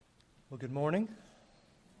Well, good morning.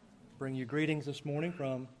 Bring you greetings this morning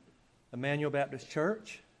from Emmanuel Baptist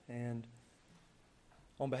Church. And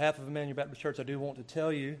on behalf of Emmanuel Baptist Church, I do want to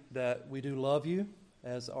tell you that we do love you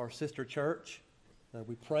as our sister church.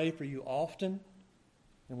 We pray for you often,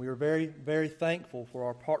 and we are very, very thankful for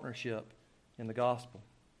our partnership in the gospel.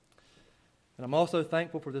 And I'm also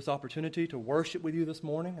thankful for this opportunity to worship with you this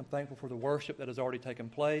morning. I'm thankful for the worship that has already taken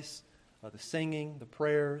place, the singing, the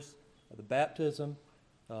prayers, the baptism.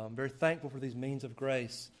 I'm very thankful for these means of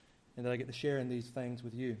grace and that I get to share in these things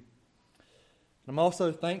with you. And I'm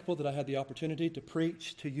also thankful that I had the opportunity to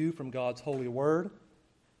preach to you from God's holy word.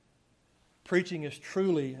 Preaching is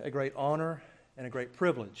truly a great honor and a great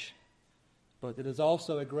privilege, but it is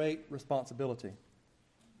also a great responsibility.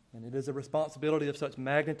 And it is a responsibility of such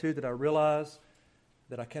magnitude that I realize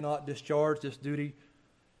that I cannot discharge this duty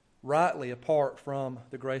rightly apart from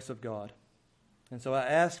the grace of God. And so I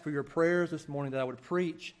ask for your prayers this morning that I would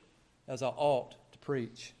preach as I ought to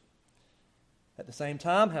preach. At the same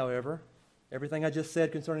time, however, everything I just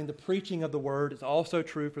said concerning the preaching of the Word is also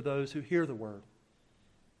true for those who hear the Word.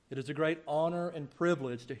 It is a great honor and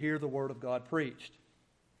privilege to hear the Word of God preached.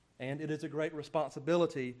 And it is a great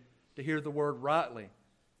responsibility to hear the Word rightly.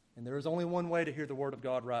 And there is only one way to hear the Word of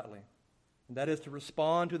God rightly, and that is to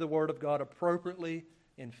respond to the Word of God appropriately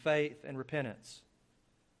in faith and repentance.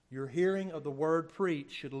 Your hearing of the Word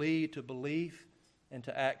preached should lead to belief and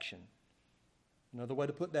to action. Another way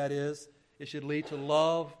to put that is, it should lead to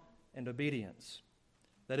love and obedience.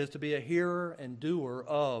 That is, to be a hearer and doer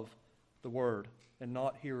of the Word, and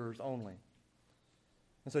not hearers only.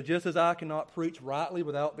 And so just as I cannot preach rightly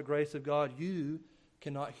without the grace of God, you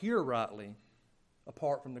cannot hear rightly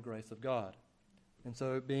apart from the grace of God. And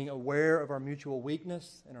so being aware of our mutual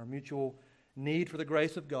weakness and our mutual need for the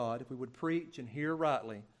grace of God, if we would preach and hear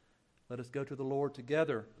rightly, let us go to the Lord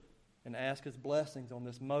together and ask His blessings on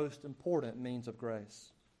this most important means of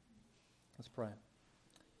grace. Let's pray.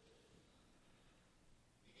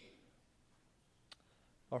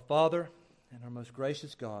 Our Father and our most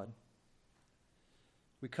gracious God,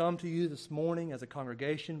 we come to you this morning as a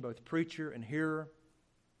congregation, both preacher and hearer,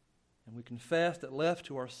 and we confess that left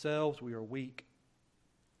to ourselves we are weak.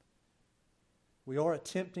 We are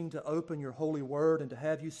attempting to open your holy word and to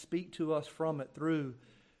have you speak to us from it through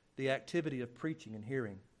the activity of preaching and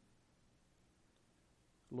hearing.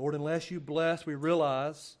 Lord, unless you bless, we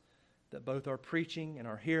realize that both our preaching and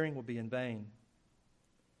our hearing will be in vain.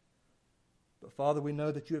 But Father, we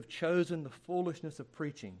know that you have chosen the foolishness of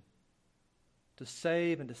preaching to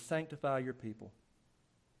save and to sanctify your people.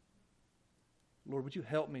 Lord, would you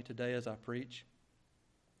help me today as I preach?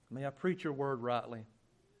 May I preach your word rightly.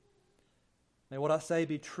 May what I say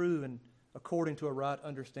be true and according to a right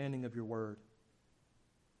understanding of your word.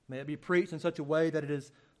 May it be preached in such a way that it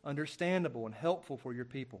is understandable and helpful for your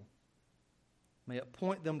people. May it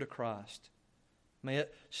point them to Christ. May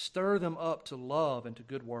it stir them up to love and to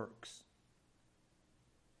good works.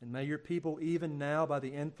 And may your people, even now by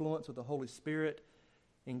the influence of the Holy Spirit,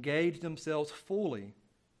 engage themselves fully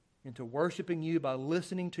into worshiping you by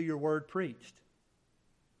listening to your word preached.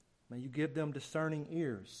 May you give them discerning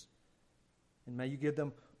ears, and may you give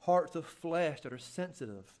them hearts of flesh that are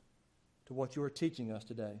sensitive to what you are teaching us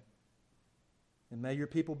today. And may your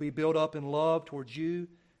people be built up in love towards you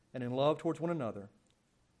and in love towards one another.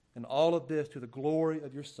 And all of this to the glory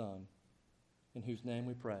of your Son, in whose name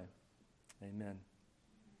we pray. Amen.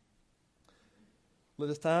 Well, at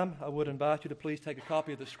this time, I would invite you to please take a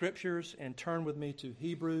copy of the Scriptures and turn with me to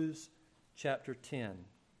Hebrews chapter 10.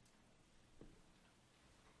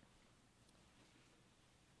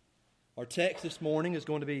 Our text this morning is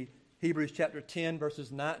going to be Hebrews chapter 10,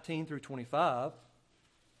 verses 19 through 25.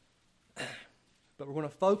 But we're going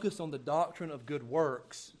to focus on the doctrine of good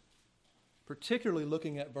works, particularly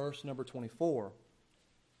looking at verse number 24.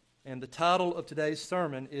 And the title of today's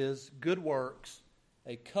sermon is Good Works,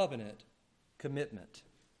 a Covenant Commitment.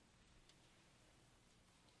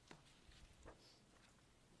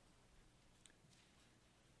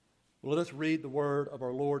 Well, let us read the word of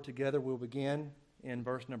our Lord together. We'll begin in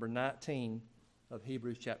verse number 19 of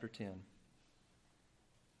Hebrews chapter 10.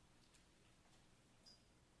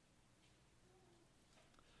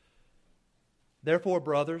 Therefore,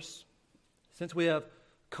 brothers, since we have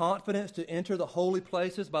confidence to enter the holy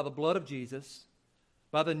places by the blood of Jesus,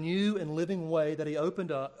 by the new and living way that he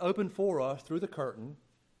opened for us through the curtain,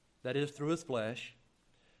 that is, through his flesh,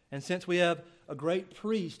 and since we have a great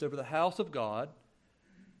priest over the house of God,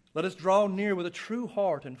 let us draw near with a true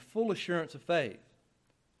heart and full assurance of faith,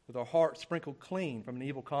 with our hearts sprinkled clean from an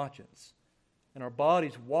evil conscience, and our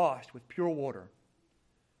bodies washed with pure water.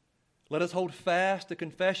 Let us hold fast the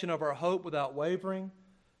confession of our hope without wavering,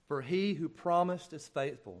 for he who promised is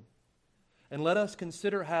faithful. And let us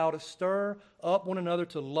consider how to stir up one another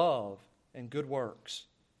to love and good works,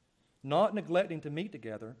 not neglecting to meet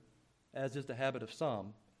together, as is the habit of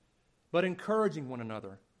some, but encouraging one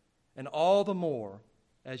another, and all the more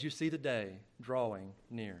as you see the day drawing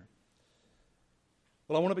near.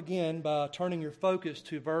 Well, I want to begin by turning your focus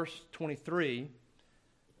to verse 23.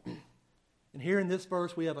 And here in this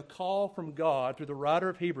verse, we have a call from God through the writer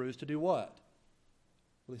of Hebrews to do what?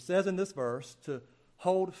 Well, he says in this verse to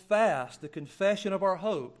hold fast the confession of our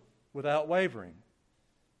hope without wavering.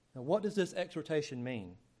 Now, what does this exhortation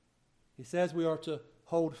mean? He says we are to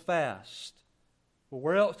hold fast. Well,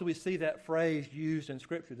 where else do we see that phrase used in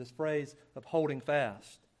Scripture, this phrase of holding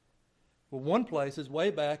fast? Well, one place is way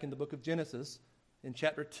back in the book of Genesis, in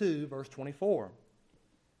chapter 2, verse 24.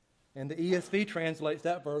 And the ESV translates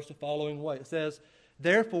that verse the following way. It says,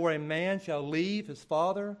 "Therefore a man shall leave his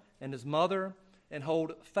father and his mother and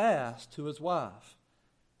hold fast to his wife,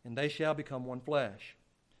 and they shall become one flesh."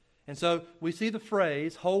 And so we see the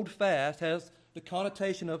phrase hold fast has the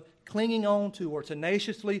connotation of clinging on to or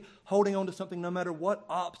tenaciously holding on to something no matter what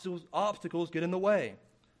obstacles get in the way,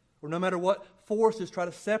 or no matter what forces try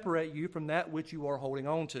to separate you from that which you are holding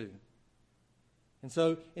on to. And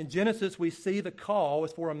so in Genesis, we see the call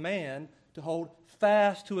is for a man to hold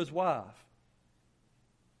fast to his wife.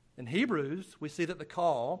 In Hebrews, we see that the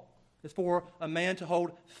call is for a man to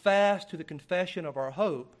hold fast to the confession of our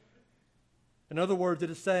hope. In other words, it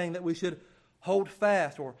is saying that we should hold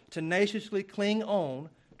fast or tenaciously cling on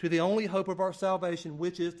to the only hope of our salvation,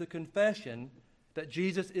 which is the confession that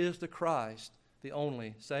Jesus is the Christ, the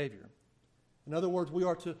only Savior. In other words, we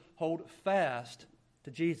are to hold fast to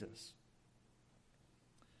Jesus.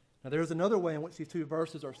 Now, there is another way in which these two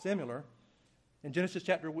verses are similar. In Genesis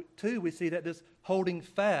chapter 2, we see that this holding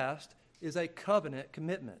fast is a covenant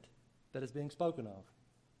commitment that is being spoken of.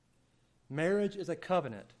 Marriage is a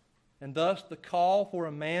covenant, and thus the call for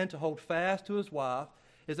a man to hold fast to his wife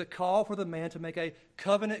is a call for the man to make a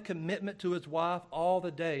covenant commitment to his wife all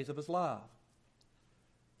the days of his life.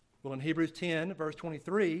 Well, in Hebrews 10, verse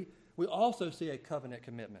 23, we also see a covenant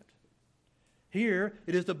commitment. Here,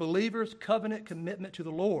 it is the believer's covenant commitment to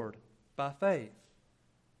the Lord by faith.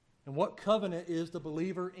 And what covenant is the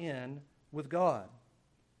believer in with God?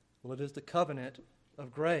 Well, it is the covenant of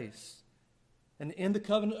grace. And in the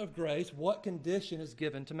covenant of grace, what condition is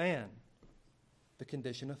given to man? The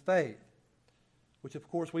condition of faith. Which, of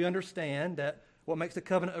course, we understand that what makes the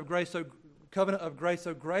covenant of grace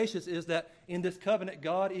so gracious is that in this covenant,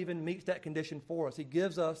 God even meets that condition for us. He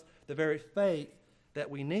gives us the very faith that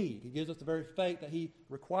we need. He gives us the very faith that He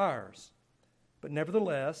requires. But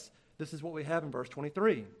nevertheless, this is what we have in verse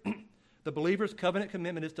 23. The believer's covenant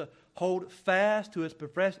commitment is to hold fast to his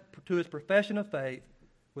profession of faith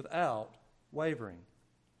without wavering.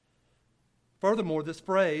 Furthermore, this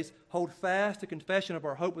phrase, hold fast the confession of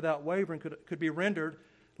our hope without wavering, could be rendered,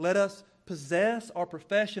 let us possess our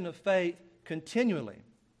profession of faith continually.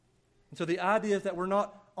 And so the idea is that we're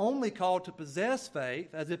not only called to possess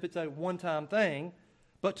faith as if it's a one-time thing,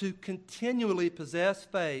 but to continually possess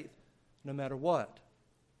faith no matter what.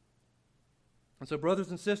 And so,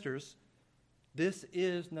 brothers and sisters, this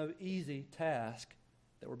is no easy task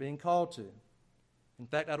that we're being called to. In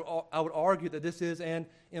fact, I would argue that this is an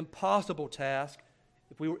impossible task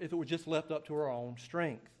if it were just left up to our own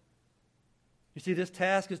strength. You see, this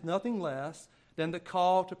task is nothing less than the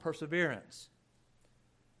call to perseverance.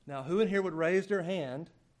 Now, who in here would raise their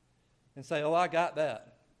hand and say, "Oh, I got that.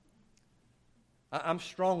 I'm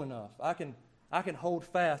strong enough. I can hold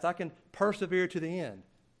fast. I can persevere to the end.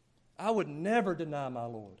 I would never deny my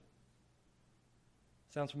Lord."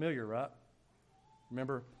 Sounds familiar, right?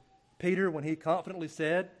 Remember Peter when he confidently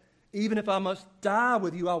said, "Even if I must die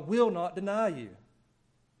with you, I will not deny you."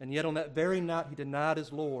 And yet on that very night he denied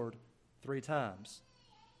his Lord 3 times.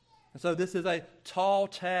 And so this is a tall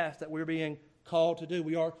task that we're being called to do.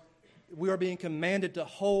 We are being commanded to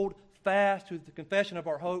hold fast to the confession of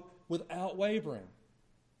our hope without wavering.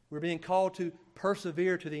 We're being called to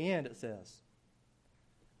persevere to the end, it says.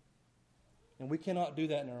 And we cannot do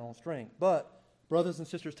that in our own strength. But, brothers and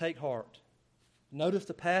sisters, take heart. Notice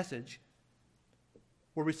the passage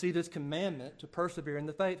where we see this commandment to persevere in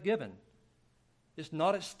the faith given. It's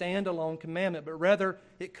not a standalone commandment, but rather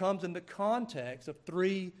it comes in the context of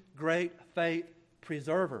 3 great faith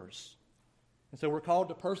preservers. And so we're called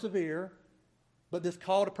to persevere, but this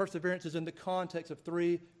call to perseverance is in the context of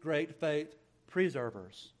 3 great faith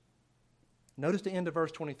preservers. Notice the end of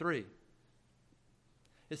verse 23.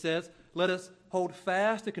 It says, "Let us hold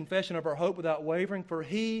fast the confession of our hope without wavering, for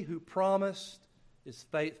He who promised is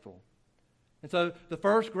faithful." And so the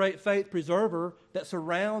first great faith preserver that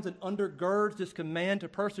surrounds and undergirds this command to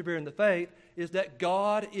persevere in the faith is that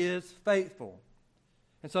God is faithful.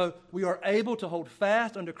 And so we are able to hold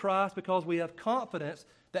fast under Christ because we have confidence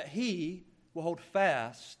that He will hold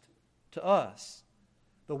fast to us.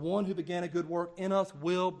 The one who began a good work in us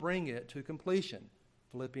will bring it to completion.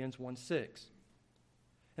 Philippians 1:6.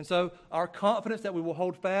 And so our confidence that we will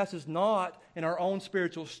hold fast is not in our own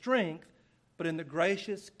spiritual strength, but in the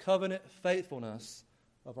gracious covenant faithfulness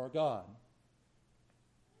of our God.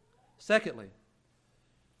 Secondly,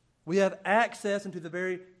 we have access into the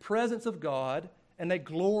very presence of God and a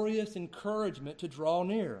glorious encouragement to draw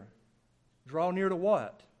near. Draw near to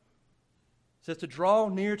what? It says to draw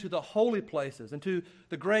near to the holy places and to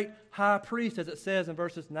the great high priest, as it says in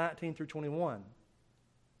verses 19 through 21.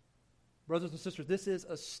 Brothers and sisters, this is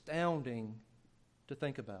astounding to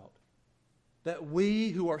think about. That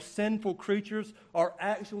we who are sinful creatures are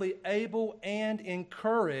actually able and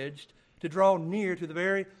encouraged to draw near to the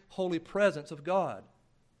very holy presence of God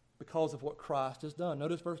because of what Christ has done.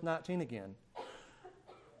 Notice verse 19 again.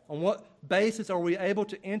 On what basis are we able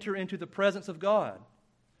to enter into the presence of God?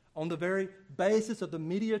 On the very basis of the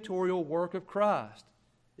mediatorial work of Christ.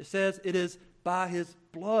 It says it is by His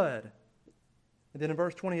blood. And then in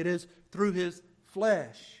verse 20, it is through His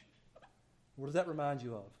flesh. What does that remind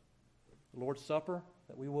you of? The Lord's Supper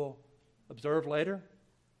that we will observe later?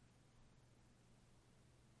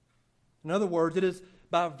 In other words, it is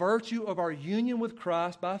by virtue of our union with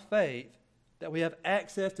Christ by faith that we have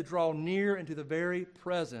access to draw near into the very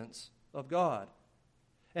presence of God.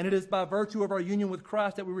 And it is by virtue of our union with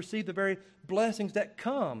Christ that we receive the very blessings that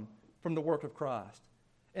come from the work of Christ.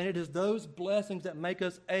 And it is those blessings that make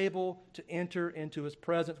us able to enter into His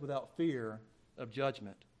presence without fear of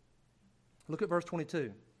judgment. Look at verse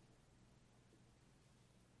 22.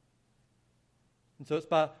 And so it's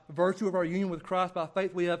by virtue of our union with Christ by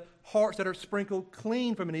faith we have hearts that are sprinkled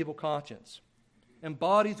clean from an evil conscience and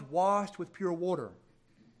bodies washed with pure water.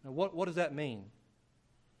 Now what does that mean?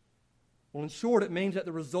 Well, in short, it means that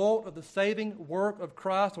the result of the saving work of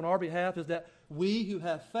Christ on our behalf is that we who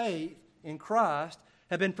have faith in Christ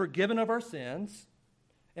have been forgiven of our sins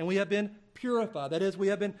and we have been purified. That is, we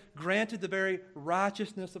have been granted the very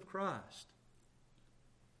righteousness of Christ.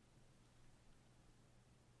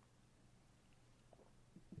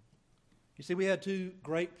 You see, we had two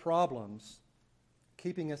great problems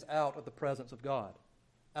keeping us out of the presence of God,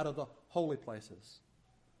 out of the holy places.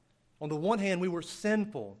 On the one hand, we were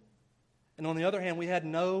sinful, and on the other hand, we had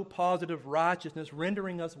no positive righteousness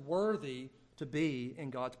rendering us worthy to be in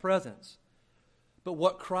God's presence. But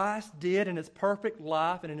what Christ did in His perfect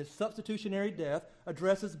life and in His substitutionary death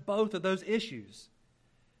addresses both of those issues.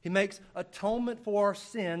 He makes atonement for our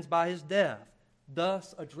sins by His death,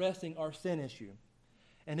 thus addressing our sin issue.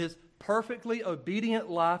 And His perfectly obedient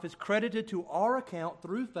life is credited to our account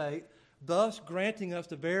through faith, thus granting us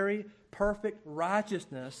the very perfect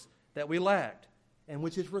righteousness that we lacked, and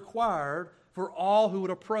which is required for all who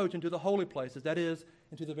would approach into the holy places, that is,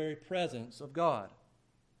 into the very presence of God.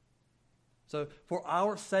 So, for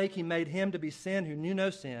our sake He made Him to be sin who knew no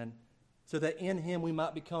sin, so that in Him we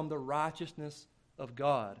might become the righteousness of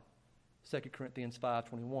God. 2 Corinthians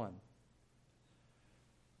 5:21.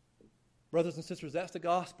 Brothers and sisters, that's the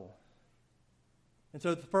gospel. And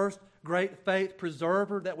so the first great faith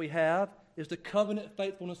preserver that we have is the covenant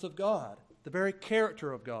faithfulness of God, the very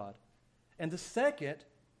character of God. And the second,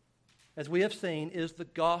 as we have seen, is the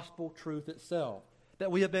gospel truth itself, that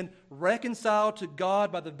we have been reconciled to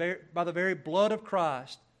God by the very blood of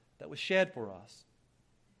Christ that was shed for us.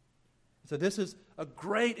 So this is a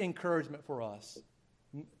great encouragement for us.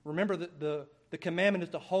 Remember that the commandment is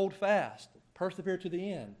to hold fast, persevere to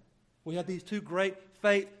the end. We have these two great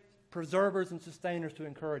faith preservers and sustainers to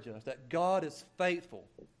encourage us, that God is faithful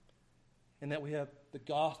and that we have the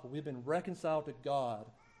gospel. We've been reconciled to God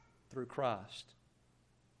through Christ.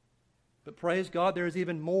 But praise God, there is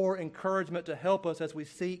even more encouragement to help us as we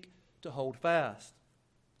seek to hold fast.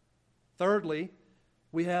 Thirdly,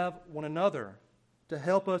 we have one another to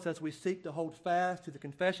help us as we seek to hold fast to the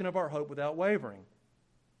confession of our hope without wavering.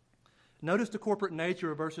 Notice the corporate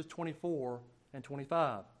nature of verses 24 and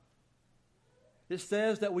 25. It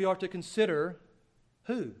says that we are to consider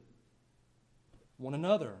who? One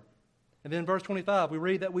another. And then in verse 25, we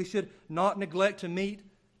read that we should not neglect to meet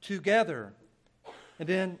together. And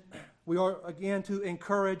then we are again to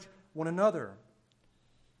encourage one another.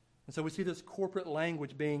 And so we see this corporate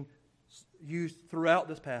language being used throughout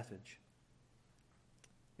this passage.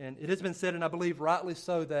 And it has been said, and I believe rightly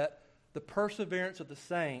so, that the perseverance of the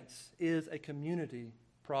saints is a community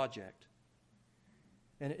project.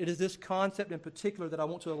 And it is this concept in particular that I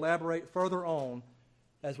want to elaborate further on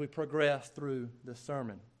as we progress through this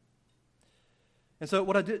sermon. And so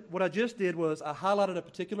what I just did was I highlighted a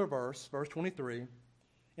particular verse, verse 23,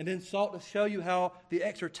 and then sought to show you how the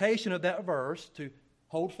exhortation of that verse to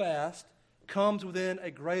hold fast comes within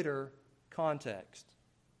a greater context.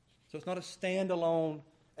 So it's not a standalone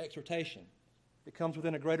exhortation. It comes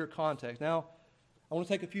within a greater context. Now, I want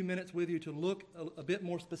to take a few minutes with you to look a bit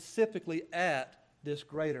more specifically at this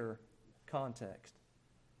greater context.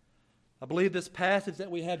 I believe this passage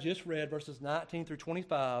that we have just read, verses 19 through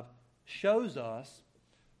 25, shows us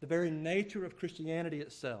the very nature of Christianity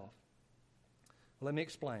itself. Well, let me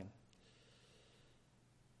explain.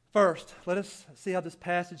 First, let us see how this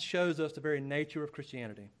passage shows us the very nature of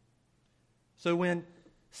Christianity. So when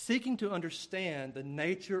seeking to understand the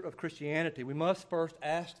nature of Christianity, we must first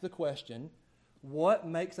ask the question, what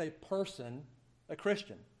makes a person a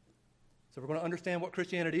Christian? So if we're going to understand what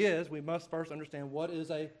Christianity is, we must first understand what is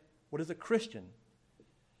a Christian.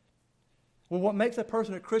 Well, what makes a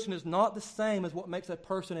person a Christian is not the same as what makes a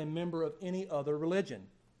person a member of any other religion.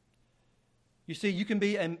 You see, you can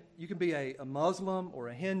be a Muslim or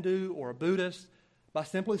a Hindu or a Buddhist by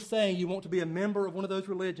simply saying you want to be a member of one of those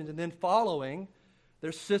religions and then following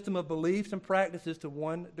their system of beliefs and practices to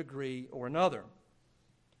one degree or another.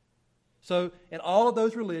 So in all of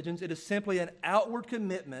those religions, it is simply an outward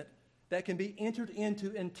commitment that can be entered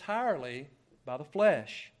into entirely by the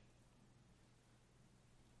flesh.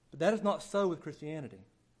 But that is not so with Christianity.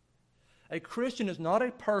 A Christian is not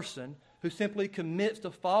a person who simply commits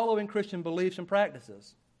to following Christian beliefs and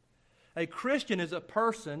practices. A Christian is a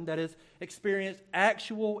person that has experienced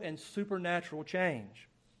actual and supernatural change.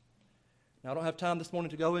 Now, I don't have time this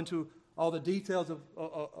morning to go into all the details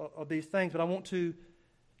of these things, but I want to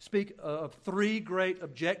speak of three great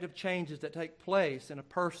objective changes that take place in a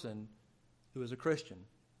person who is a Christian.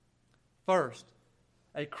 First,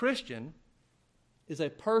 a Christian is a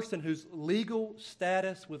person whose legal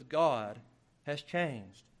status with God has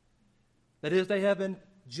changed. That is, they have been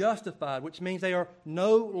justified, which means they are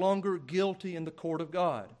no longer guilty in the court of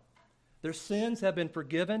God. Their sins have been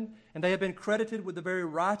forgiven, and they have been credited with the very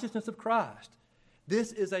righteousness of Christ.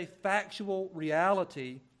 This is a factual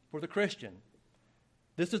reality for the Christian.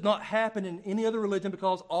 This does not happen in any other religion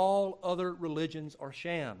because all other religions are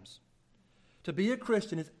shams. To be a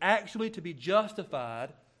Christian is actually to be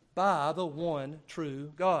justified by the one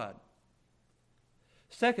true God.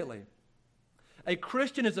 Secondly, a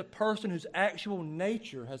Christian is a person whose actual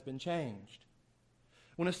nature has been changed.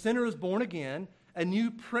 When a sinner is born again, a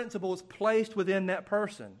new principle is placed within that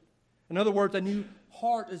person. In other words, a new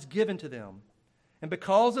heart is given to them. And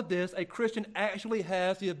because of this, a Christian actually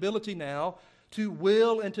has the ability now to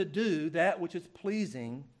will and to do that which is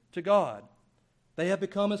pleasing to God. They have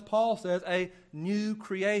become, as Paul says, a new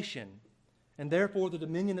creation. And therefore, the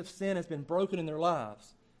dominion of sin has been broken in their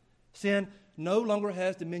lives. Sin no longer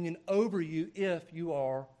has dominion over you if you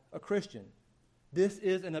are a Christian. This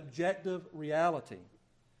is an objective reality.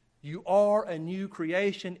 You are a new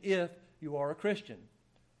creation if you are a Christian.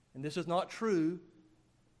 And this is not true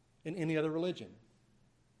in any other religion.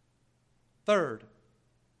 Third,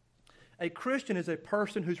 a Christian is a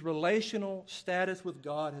person whose relational status with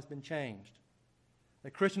God has been changed.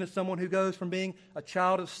 A Christian is someone who goes from being a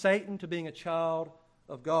child of Satan to being a child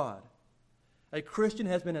of God. A Christian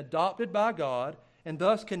has been adopted by God and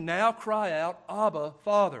thus can now cry out, Abba,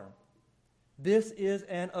 Father. This is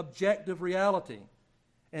an objective reality.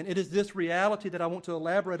 And it is this reality that I want to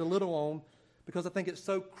elaborate a little on because I think it's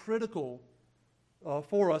so critical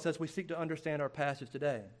for us as we seek to understand our passage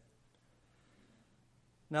today.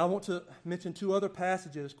 Now I want to mention two other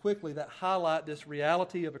passages quickly that highlight this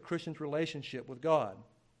reality of a Christian's relationship with God.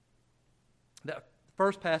 That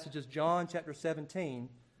first passage is John chapter 17,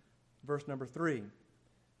 verse number 3.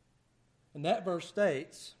 And that verse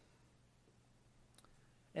states,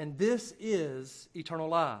 "And this is eternal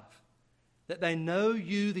life, that they know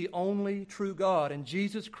you, the only true God, and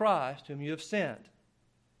Jesus Christ, whom you have sent."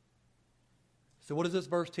 So what is this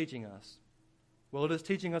verse teaching us? Well, it is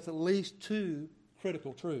teaching us at least two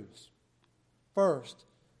critical truths. First,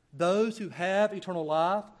 those who have eternal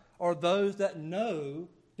life are those that know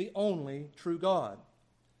the only true God.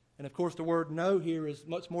 And of course, the word know here is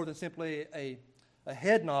much more than simply a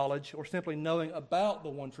head knowledge or simply knowing about the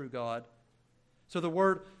one true God. So the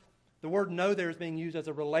word know there is being used as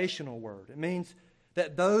a relational word. It means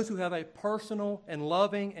that those who have a personal and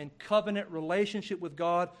loving and covenant relationship with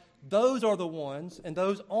God, those are the ones and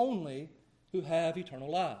those only who have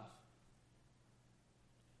eternal life.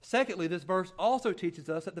 Secondly, this verse also teaches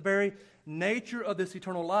us that the very nature of this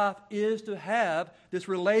eternal life is to have this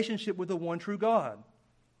relationship with the one true God.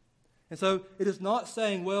 And so it is not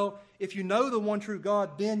saying, well, if you know the one true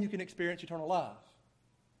God, then you can experience eternal life.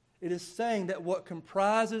 It is saying that what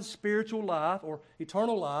comprises spiritual life or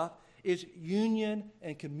eternal life is union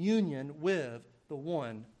and communion with the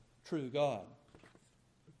one true God.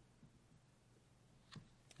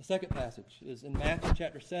 The second passage is in Matthew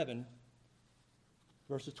chapter 7,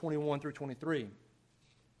 verses 21 through 23.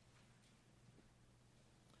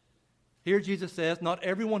 Here Jesus says, "Not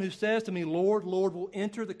everyone who says to me, 'Lord, Lord,' will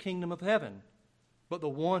enter the kingdom of heaven, but the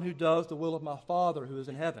one who does the will of my Father who is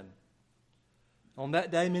in heaven. On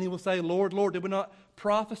that day many will say, 'Lord, Lord, did we not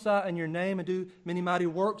prophesy in your name and do many mighty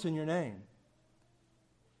works in your name?'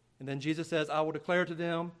 And then Jesus says, 'I will declare to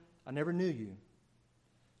them, I never knew you.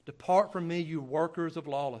 Depart from me, you workers of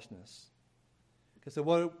lawlessness.'" Okay, so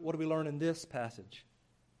what do we learn in this passage?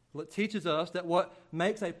 Well, it teaches us that what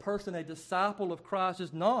makes a person a disciple of Christ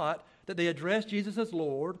is not that they address Jesus as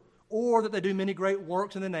Lord or that they do many great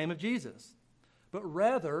works in the name of Jesus, but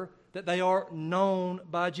rather that they are known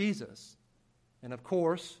by Jesus. And of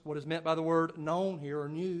course, what is meant by the word known here or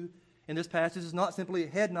knew in this passage is not simply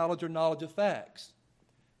head knowledge or knowledge of facts.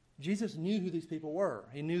 Jesus knew who these people were.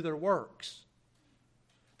 He knew their works.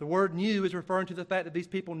 The word knew is referring to the fact that these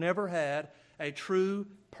people never had a true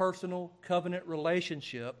personal covenant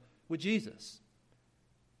relationship with Jesus.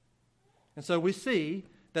 And so we see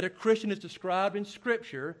that a Christian is described in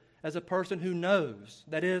Scripture as a person who knows,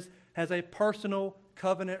 that is, has a personal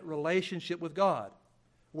covenant relationship with God.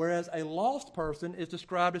 Whereas a lost person is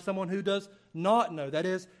described as someone who does not know, that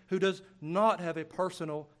is, who does not have a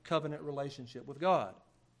personal covenant relationship with God.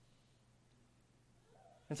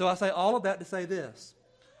 And so I say all of that to say this.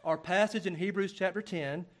 Our passage in Hebrews chapter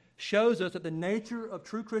 10 shows us that the nature of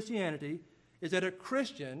true Christianity is that a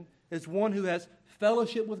Christian is one who has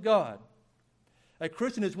fellowship with God. A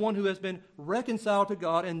Christian is one who has been reconciled to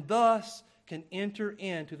God and thus can enter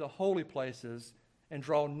into the holy places and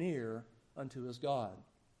draw near unto his God.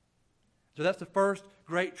 So that's the first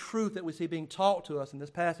great truth that we see being taught to us in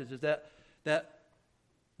this passage, is that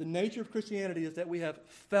the nature of Christianity is that we have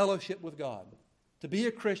fellowship with God. To be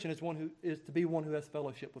a Christian is to be one who has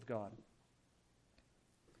fellowship with God.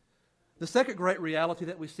 The second great reality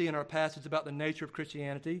that we see in our passage about the nature of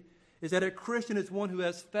Christianity is that a Christian is one who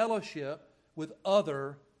has fellowship with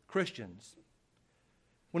other Christians.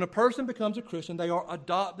 When a person becomes a Christian, they are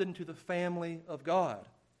adopted into the family of God.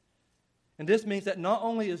 And this means that not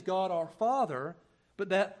only is God our Father, but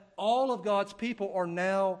that all of God's people are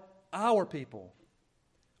now our people.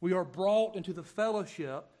 We are brought into the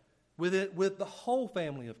fellowship with the whole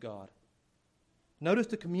family of God. Notice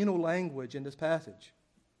the communal language in this passage,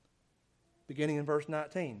 beginning in verse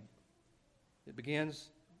 19. It begins,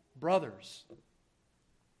 brothers,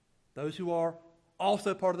 those who are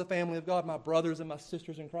also part of the family of God, my brothers and my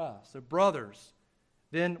sisters in Christ. So brothers.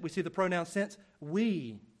 Then we see the pronoun since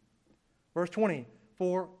we. Verse 20,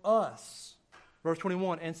 for us. Verse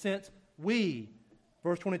 21, and since we.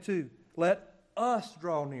 Verse 22, let us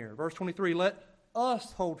draw near. Verse 23, let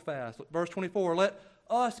us hold fast. Verse 24, let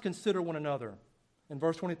us consider one another. And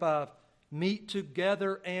verse 25, meet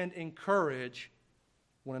together and encourage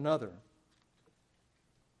one another.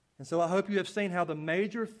 And so I hope you have seen how the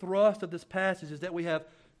major thrust of this passage is that we have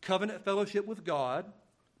covenant fellowship with God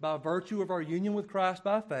by virtue of our union with Christ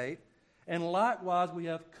by faith, and likewise we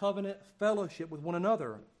have covenant fellowship with one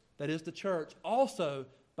another, that is the church, also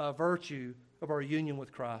by virtue of our union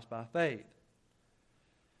with Christ by faith.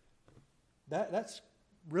 That's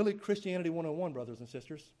really Christianity 101, brothers and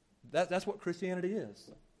sisters. That's what Christianity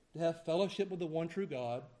is. To have fellowship with the one true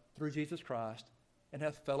God through Jesus Christ and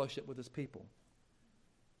have fellowship with His people.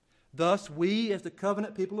 Thus, we as the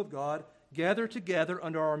covenant people of God gather together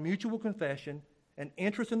under our mutual confession and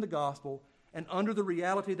interest in the gospel and under the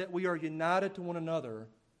reality that we are united to one another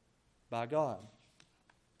by God.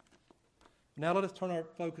 Now let us turn our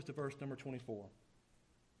focus to verse number 24.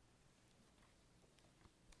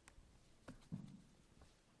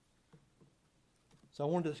 So I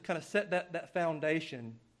wanted to kind of set that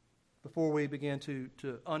foundation before we begin to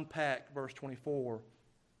unpack verse 24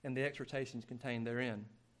 and the exhortations contained therein.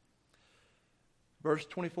 Verse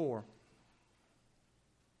 24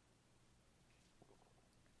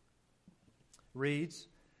 reads,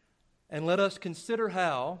 and let us consider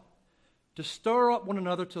how to stir up one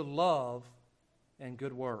another to love and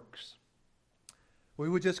good works. We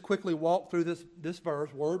would just quickly walk through this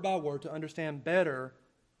verse word by word to understand better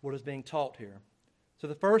what is being taught here. So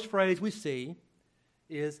the first phrase we see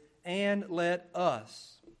is, and let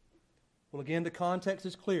us. Well, again, the context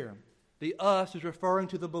is clear. The us is referring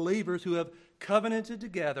to the believers who have covenanted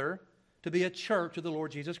together to be a church of the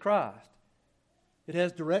Lord Jesus Christ. It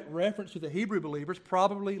has direct reference to the Hebrew believers,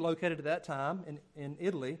 probably located at that time in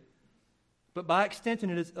Italy. But by extension,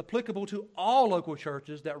 it is applicable to all local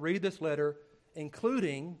churches that read this letter,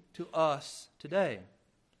 including to us today.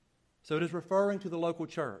 So it is referring to the local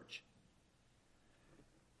church.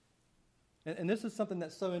 And this is something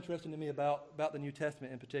that's so interesting to me about the New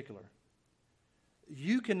Testament in particular.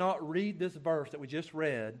 You cannot read this verse that we just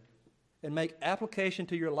read and make application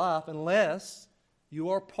to your life unless you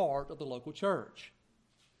are part of the local church.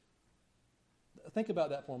 Think about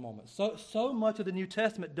that for a moment. So much of the New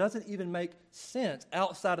Testament doesn't even make sense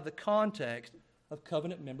outside of the context of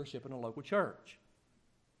covenant membership in a local church.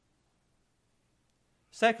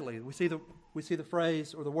 Secondly, we see the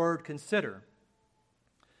phrase or the word consider.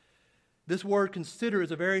 This word consider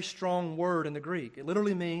is a very strong word in the Greek. It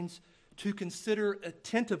literally means to consider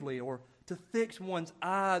attentively or to fix one's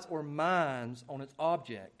eyes or minds on its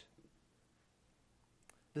object.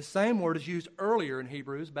 The same word is used earlier in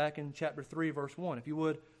Hebrews, back in chapter 3, verse 1. If you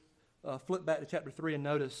would, flip back to chapter 3 and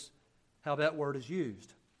notice how that word is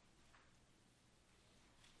used.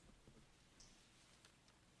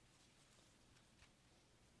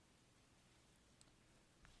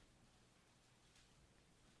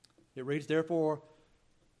 It reads, therefore,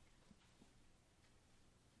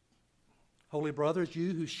 holy brothers,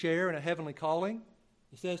 you who share in a heavenly calling,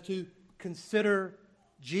 it says to consider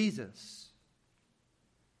Jesus.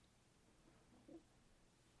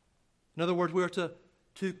 In other words, we are to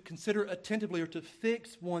consider attentively or to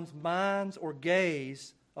fix one's minds or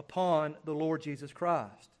gaze upon the Lord Jesus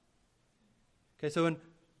Christ. Okay, so in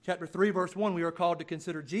chapter 3, verse 1, we are called to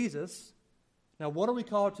consider Jesus. Now, what are we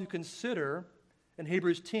called to consider in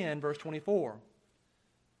Hebrews 10, verse 24?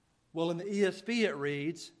 Well, in the ESV it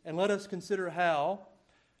reads, and let us consider how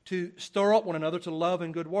to stir up one another to love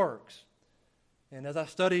and good works. And as I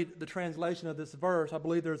studied the translation of this verse, I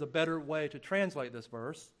believe there's a better way to translate this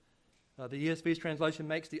verse. The ESV's translation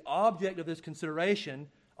makes the object of this consideration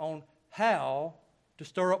on how to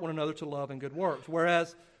stir up one another to love and good works,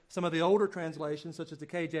 whereas some of the older translations, such as the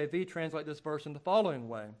KJV, translate this verse in the following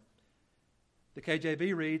way. The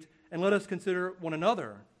KJV reads, and let us consider one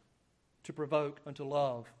another to provoke unto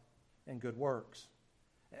love and good works.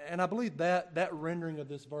 And I believe that rendering of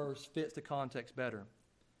this verse fits the context better.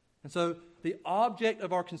 And so the object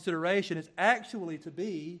of our consideration is actually to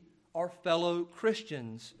be our fellow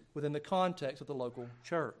Christians within the context of the local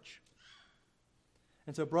church.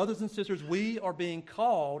 And so, brothers and sisters, we are being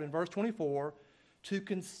called in verse 24 to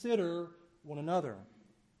consider one another,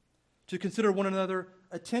 to consider one another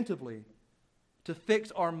attentively, to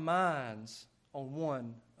fix our minds on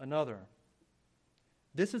one another.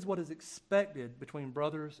 This is what is expected between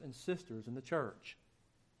brothers and sisters in the church.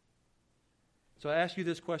 So I ask you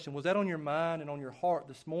this question. Was that on your mind and on your heart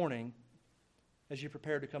this morning as you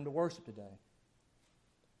prepared to come to worship today?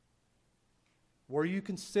 Were you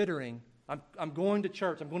considering, I'm going to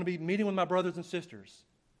church, I'm going to be meeting with my brothers and sisters?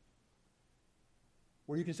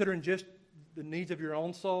 Were you considering just the needs of your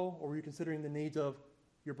own soul, or were you considering the needs of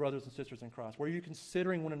your brothers and sisters in Christ? Were you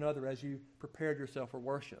considering one another as you prepared yourself for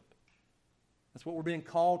worship? That's what we're being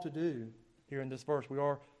called to do here in this verse. We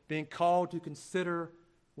are being called to consider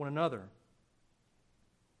one another.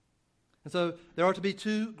 And so there are to be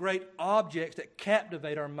two great objects that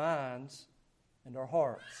captivate our minds and our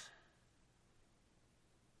hearts.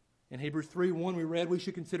 In Hebrews 3:1 we read we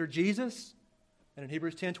should consider Jesus, and in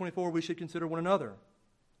Hebrews 10:24 we should consider one another.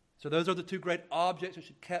 So those are the two great objects that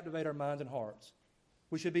should captivate our minds and hearts.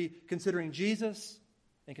 We should be considering Jesus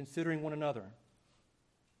and considering one another.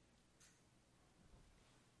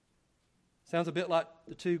 Sounds a bit like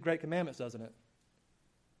the two great commandments, doesn't it?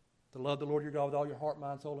 To love the Lord your God with all your heart,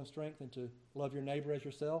 mind, soul, and strength, and to love your neighbor as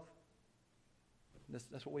yourself.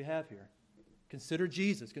 That's what we have here. Consider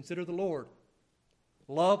Jesus. Consider the Lord.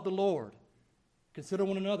 Love the Lord. Consider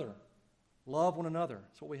one another. Love one another.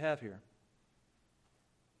 That's what we have here.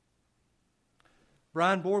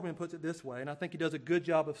 Brian Borgman puts it this way, and I think he does a good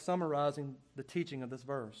job of summarizing the teaching of this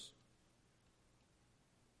verse.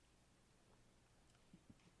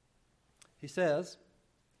 He says,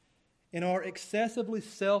 in our excessively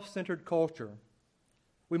self-centered culture,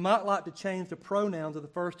 we might like to change the pronouns of the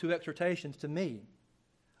first two exhortations to me.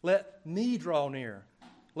 Let me draw near.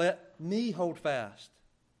 Let me hold fast.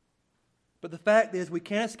 But the fact is, we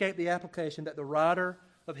can't escape the application that the writer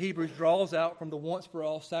of Hebrews draws out from the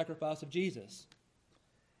once-for-all sacrifice of Jesus.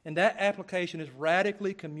 And that application is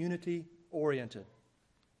radically community-oriented.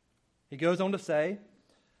 He goes on to say,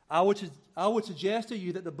 I would suggest to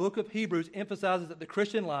you that the book of Hebrews emphasizes that the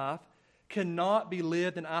Christian life cannot be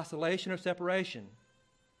lived in isolation or separation.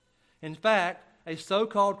 In fact, a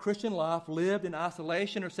so-called Christian life lived in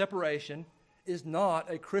isolation or separation is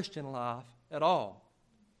not a Christian life at all.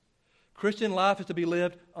 Christian life is to be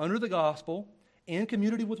lived under the gospel, in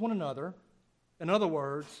community with one another. In other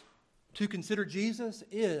words, to consider Jesus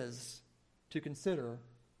is to consider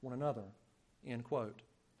one another, end quote.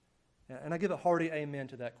 And I give a hearty amen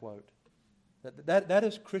to that quote. That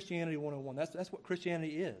is Christianity 101. That's what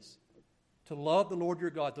Christianity is. To love the Lord your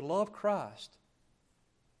God, to love Christ.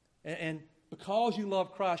 And because you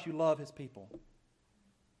love Christ, you love His people.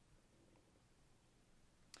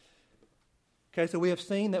 Okay, so we have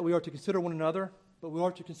seen that we are to consider one another, but we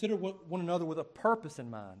are to consider one another with a purpose in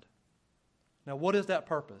mind. Now, what is that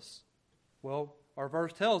purpose? Well, our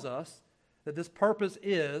verse tells us that this purpose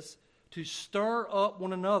is to stir up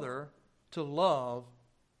one another to love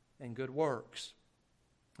and good works.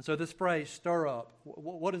 And so this phrase, stir up,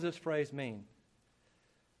 what does this phrase mean?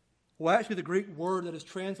 Well, actually, the Greek word that is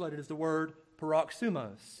translated is the word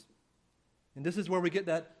paroxysmos. And this is where we get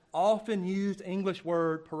that often used English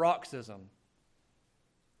word paroxysm.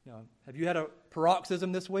 You know, have you had a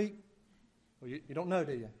paroxysm this week? Well, you don't know,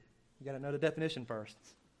 do you? You got to know the definition first.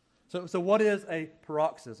 So what is a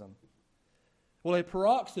paroxysm? Well, a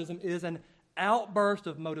paroxysm is an outburst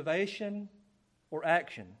of motivation or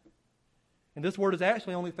action. And this word is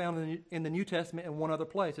actually only found in the New Testament in one other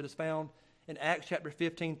place. It is found in Acts chapter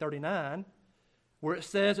 15:39, where it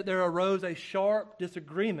says that there arose a sharp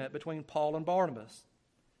disagreement between Paul and Barnabas.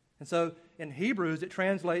 And so in Hebrews, it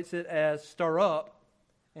translates it as stir up,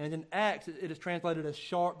 and in Acts, it is translated as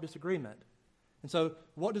sharp disagreement. And so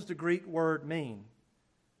what does the Greek word mean?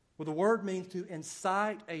 Well, the word means to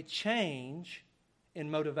incite a change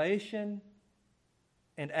in motivation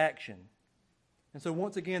and action. And so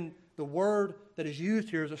once again, the word that is used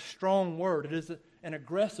here is a strong word. It is an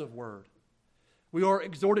aggressive word. We are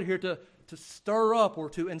exhorted here to stir up or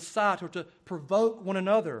to incite or to provoke one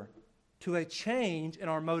another to a change in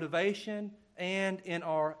our motivation and in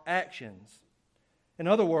our actions. In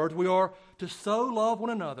other words, we are to so love one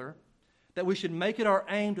another that we should make it our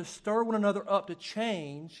aim to stir one another up to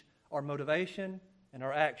change our motivation and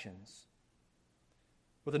our actions.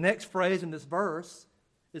 Well, the next phrase in this verse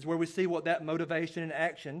is where we see what that motivation and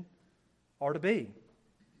action are to be.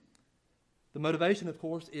 The motivation, of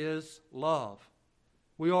course, is love.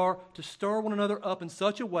 We are to stir one another up in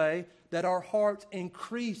such a way that our hearts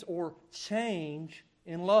increase or change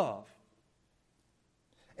in love.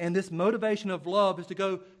 And this motivation of love is to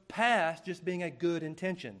go past just being a good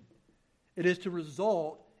intention. It is to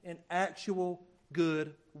result in actual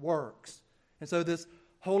good works. And so this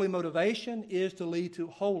holy motivation is to lead to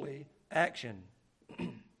holy action.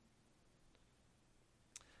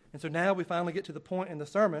 And so now we finally get to the point in the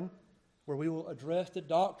sermon where we will address the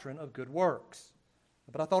doctrine of good works.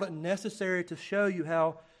 But I thought it necessary to show you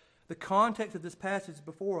how the context of this passage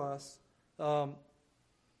before us,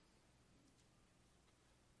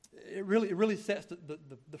 it really sets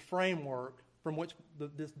the framework from which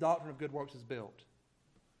this doctrine of good works is built.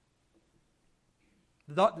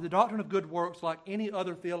 The doctrine of good works, like any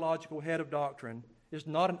other theological head of doctrine, is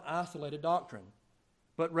not an isolated doctrine,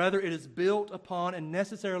 but rather it is built upon and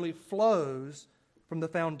necessarily flows from the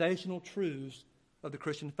foundational truths of the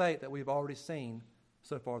Christian faith that we've already seen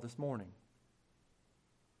so far this morning.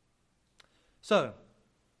 So,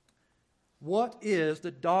 what is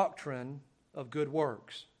the doctrine of good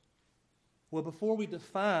works? Well, before we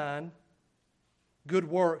define good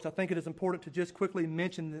works, I think it is important to just quickly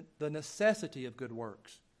mention the necessity of good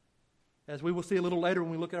works. As we will see a little later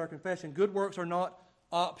when we look at our confession, good works are not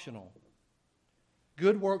optional.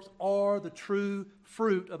 Good works are the true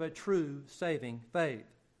fruit of a true saving faith.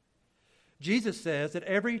 Jesus says that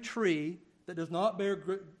every tree that does not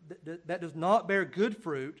bear good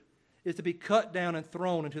fruit is to be cut down and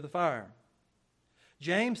thrown into the fire.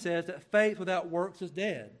 James says that faith without works is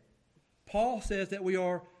dead. Paul says that we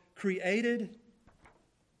are created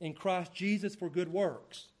in Christ Jesus for good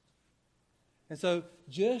works. And so,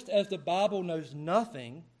 just as the Bible knows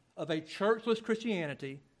nothing of a churchless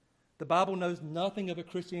Christianity, the Bible knows nothing of a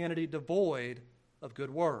Christianity devoid of good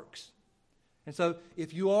works. And so,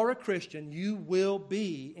 if you are a Christian, you will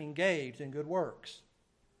be engaged in good works.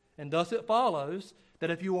 And thus it follows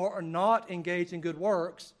that if you are not engaged in good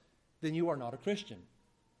works, then you are not a Christian.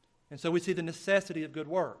 And so we see the necessity of good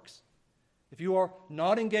works. If you are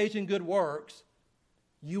not engaged in good works,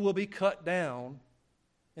 you will be cut down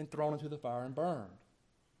and thrown into the fire and burned.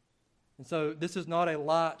 And so this is not a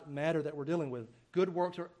light matter that we're dealing with. Good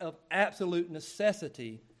works are of absolute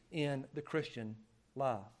necessity in the Christian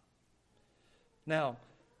life. Now,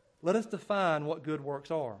 let us define what good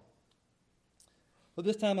works are. But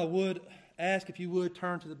this time I would ask if you would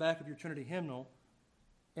turn to the back of your Trinity hymnal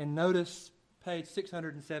and notice page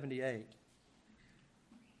 678.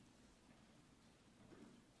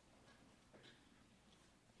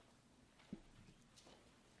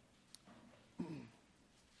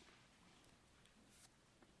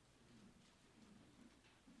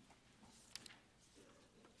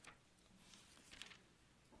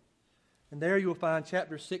 And there you will find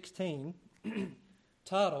chapter 16,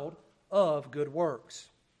 titled, Of Good Works.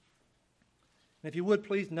 And if you would,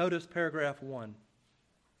 please notice paragraph 1.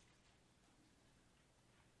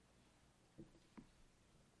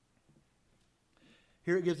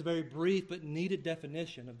 Here it gives a very brief but needed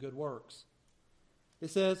definition of good works. It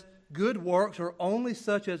says, good works are only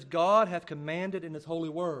such as God hath commanded in His holy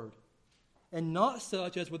word, and not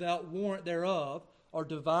such as without warrant thereof are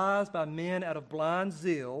devised by men out of blind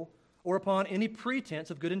zeal or upon any pretense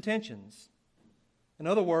of good intentions. In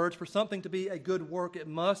other words, for something to be a good work, it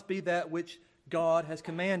must be that which God has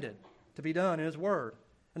commanded to be done in His word.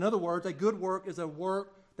 In other words, a good work is a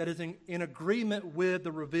work that is in agreement with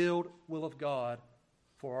the revealed will of God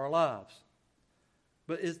for our lives.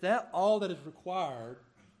 But is that all that is required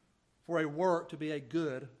for a work to be a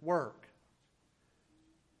good work?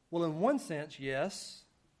 Well, in one sense, yes.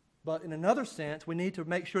 But in another sense, we need to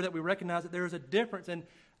make sure that we recognize that there is a difference in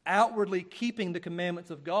outwardly keeping the commandments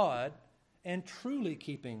of God and truly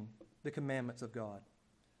keeping the commandments of God.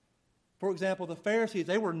 For example, the Pharisees,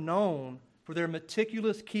 they were known for their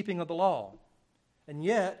meticulous keeping of the law, and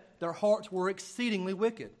yet their hearts were exceedingly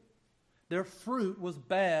wicked. Their fruit was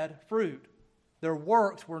bad fruit. Their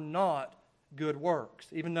works were not good works,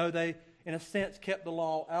 even though they, in a sense, kept the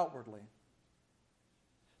law outwardly.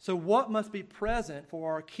 So what must be present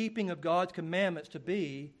for our keeping of God's commandments to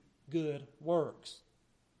be good works?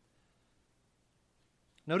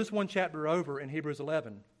 Notice one chapter over in Hebrews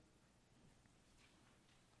 11.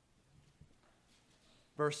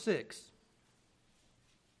 Verse 6.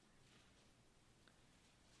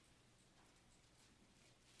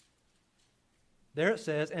 There it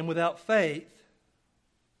says, and without faith,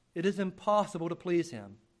 it is impossible to please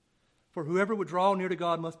Him. For whoever would draw near to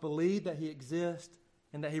God must believe that He exists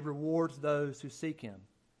and that He rewards those who seek Him.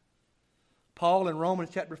 Paul in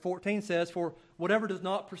Romans chapter 14 says, for whatever does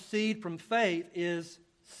not proceed from faith is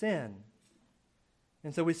sin.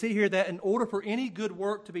 And so we see here that in order for any good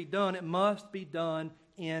work to be done, it must be done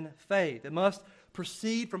in faith. It must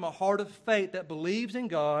proceed from a heart of faith that believes in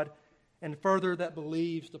God and further that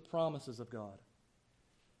believes the promises of God.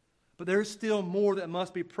 But there is still more that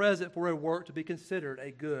must be present for a work to be considered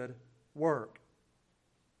a good work.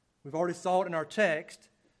 We've already saw it in our text.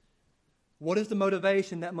 What is the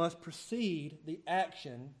motivation that must precede the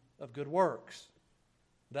action of good works?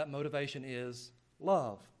 That motivation is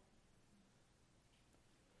love.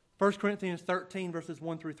 1 Corinthians 13, verses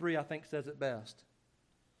 1 through 3, I think says it best.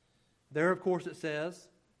 There, of course, it says,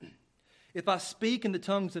 if I speak in the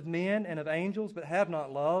tongues of men and of angels, but have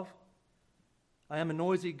not love, I am a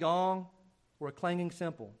noisy gong or a clanging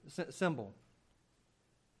cymbal.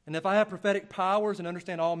 And if I have prophetic powers and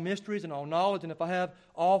understand all mysteries and all knowledge, and if I have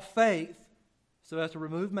all faith so as to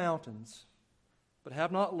remove mountains, but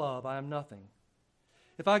have not love, I am nothing.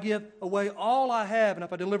 If I give away all I have, and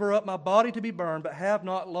if I deliver up my body to be burned, but have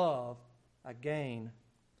not love, I gain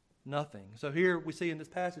nothing. So here we see in this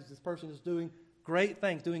passage, this person is doing great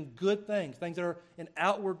things, doing good things, things that are in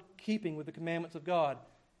outward keeping with the commandments of God.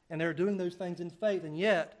 And they're doing those things in faith, and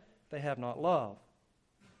yet they have not love.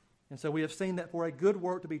 And so we have seen that for a good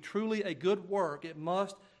work to be truly a good work, it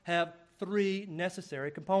must have three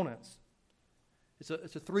necessary components. It's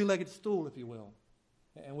a three-legged stool, if you will.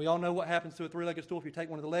 And we all know what happens to a three-legged stool if you take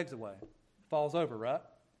one of the legs away. It falls over, right?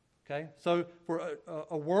 Okay? So for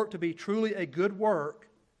a work to be truly a good work,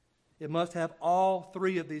 it must have all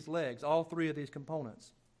three of these legs, all three of these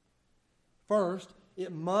components. First,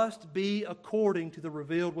 it must be according to the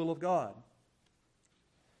revealed will of God.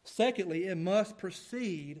 Secondly, it must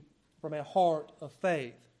proceed from a heart of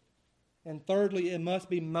faith. And thirdly, it must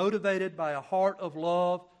be motivated by a heart of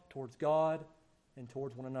love towards God and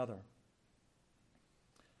towards one another.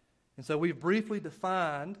 And so we've briefly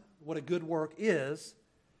defined what a good work is,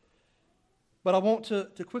 but I want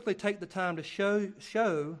to quickly take the time to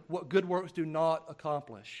show what good works do not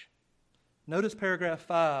accomplish. Notice paragraph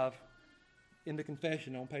 5 in the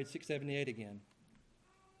confession on page 678 again.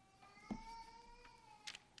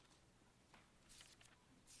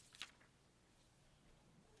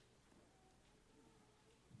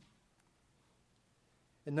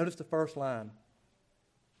 And notice the first line.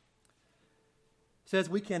 It says,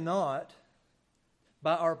 we cannot,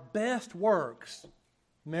 by our best works,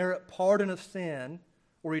 merit pardon of sin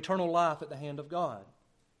or eternal life at the hand of God.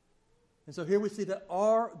 And so here we see that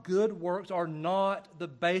our good works are not the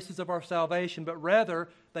basis of our salvation, but rather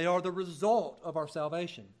they are the result of our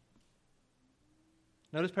salvation.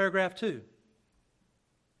 Notice paragraph 2.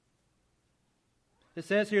 It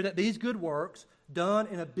says here that these good works, done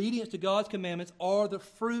in obedience to God's commandments, are the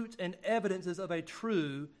fruits and evidences of a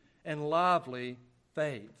true and lively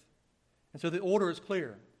faith. And so the order is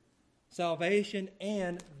clear. salvation,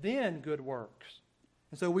 and then good works.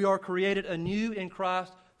 And so we are created anew in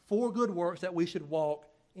Christ for good works that we should walk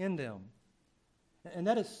in them. And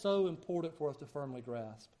that is so important for us to firmly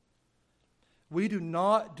grasp. We do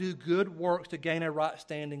not do good works to gain a right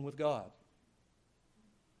standing with God.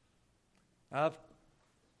 I've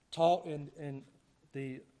taught in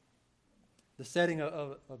the setting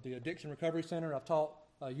of the Addiction Recovery Center. I've taught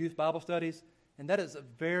youth Bible studies, and that is a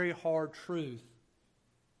very hard truth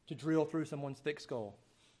to drill through someone's thick skull.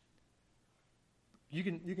 You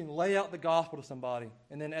can lay out the gospel to somebody,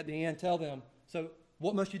 and then at the end tell them, so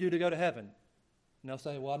what must you do to go to heaven? And they'll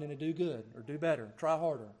say, well, I need to do good, or do better, try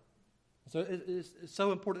harder. So it's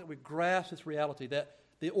so important that we grasp this reality that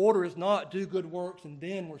the order is not do good works and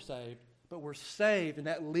then we're saved, but we're saved and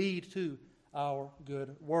that leads to our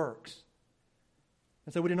good works.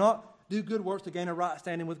 And so we do not do good works to gain a right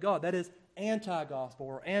standing with God. That is anti-gospel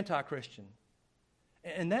or anti-Christian.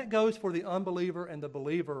 And that goes for the unbeliever and the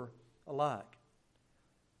believer alike.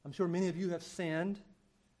 I'm sure many of you have sinned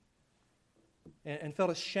and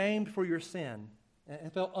felt ashamed for your sin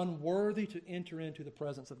and felt unworthy to enter into the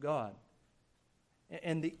presence of God.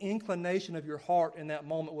 And the inclination of your heart in that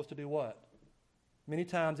moment was to do what? Many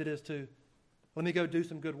times it is to, let me go do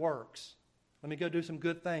some good works. Let me go do some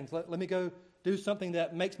good things. Let me go do something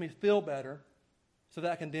that makes me feel better so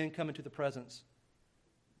that I can then come into the presence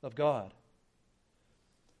of God.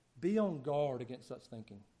 Be on guard against such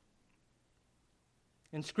thinking.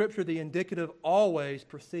 In Scripture, the indicative always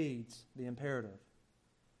precedes the imperative.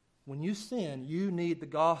 When you sin, you need the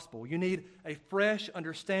gospel. You need a fresh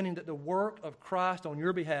understanding that the work of Christ on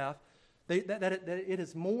your behalf, that it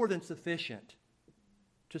is more than sufficient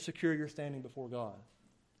to secure your standing before God.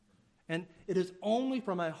 And it is only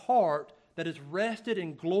from a heart that is rested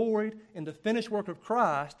and gloried in the finished work of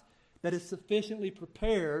Christ that is sufficiently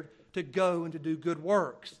prepared to go and to do good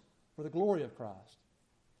works for the glory of Christ.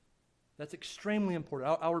 That's extremely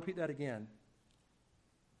important. I'll repeat that again.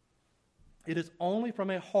 It is only from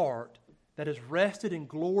a heart that is rested and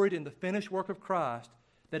gloried in the finished work of Christ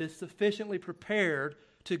that is sufficiently prepared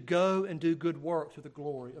to go and do good works for the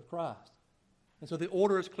glory of Christ. And so the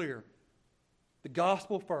order is clear. The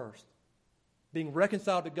gospel first, being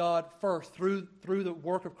reconciled to God first through the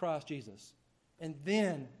work of Christ Jesus, and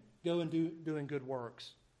then go and doing good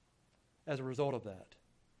works as a result of that.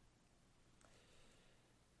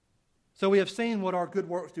 So we have seen what our good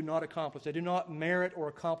works do not accomplish. They do not merit or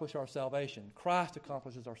accomplish our salvation. Christ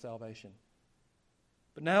accomplishes our salvation.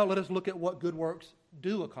 But now let us look at what good works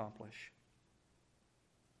do accomplish.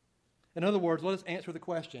 In other words, let us answer the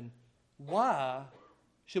question, why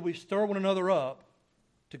should we stir one another up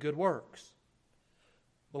to good works?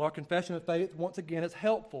 Well, our confession of faith, once again, is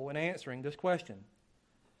helpful in answering this question.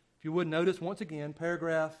 If you would notice, once again,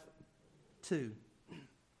 paragraph 2.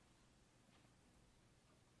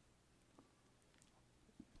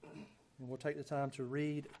 And we'll take the time to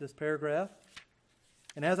read this paragraph.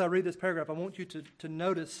 And as I read this paragraph, I want you to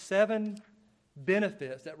notice 7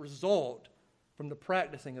 benefits that result from the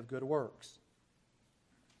practicing of good works.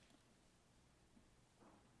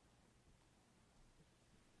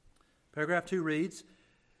 Paragraph 2 reads,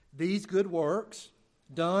 "These good works,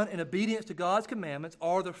 done in obedience to God's commandments,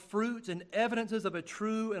 are the fruits and evidences of a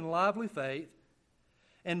true and lively faith,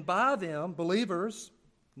 and by them, believers,"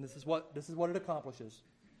 and this is what it accomplishes,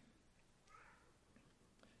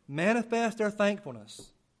 "manifest their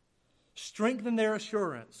thankfulness, strengthen their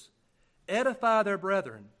assurance, edify their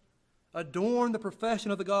brethren, adorn the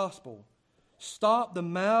profession of the gospel, stop the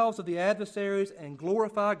mouths of the adversaries, and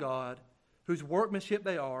glorify God, whose workmanship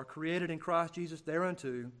they are, created in Christ Jesus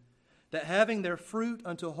thereunto, that having their fruit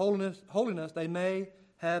unto holiness they may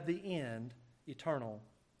have the end, eternal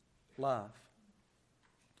life."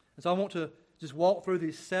 And so I want to just walk through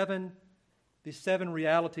these seven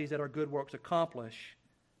realities that our good works accomplish.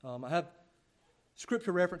 I have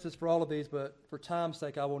scripture references for all of these, but for time's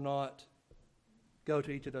sake, I will not go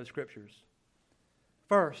to each of those scriptures.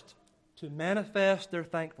 First, to manifest their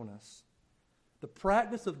thankfulness. The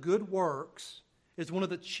practice of good works is one of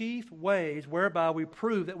the chief ways whereby we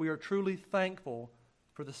prove that we are truly thankful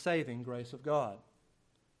for the saving grace of God.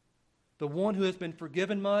 The one who has been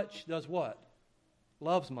forgiven much does what?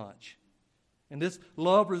 Loves much. And this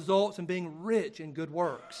love results in being rich in good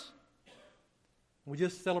works. We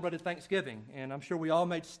just celebrated Thanksgiving, and I'm sure we all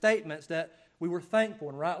made statements that we were thankful,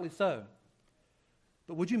 and rightly so.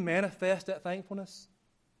 But would you manifest that thankfulness?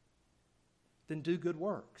 Then do good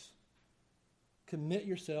works. Commit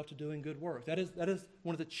yourself to doing good work. That is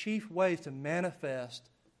one of the chief ways to manifest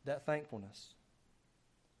that thankfulness.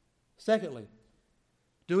 Secondly,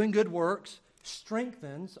 doing good works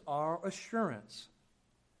strengthens our assurance.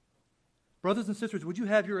 Brothers and sisters, would you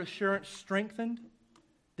have your assurance strengthened?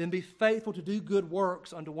 Then be faithful to do good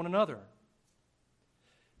works unto one another.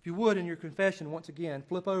 If you would, in your confession, once again,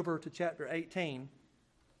 flip over to chapter 18.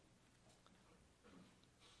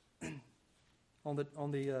 on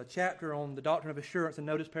the chapter on the doctrine of assurance, and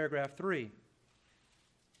notice paragraph 3.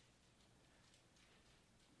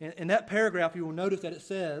 In that paragraph, you will notice that it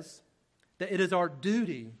says that it is our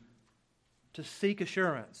duty to seek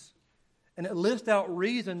assurance. And it lists out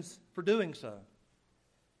reasons for doing so.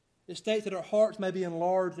 It states that our hearts may be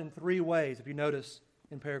enlarged in 3 ways, if you notice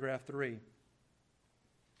in paragraph 3.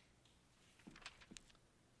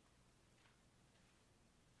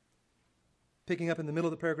 Picking up in the middle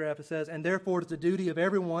of the paragraph, it says, "And therefore it is the duty of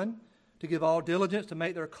everyone to give all diligence to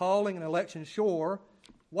make their calling and election sure."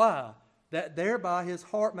 Why? That thereby his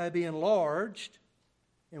heart may be enlarged.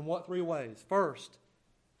 In what 3 ways? First,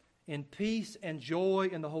 in peace and joy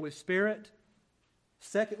in the Holy Spirit.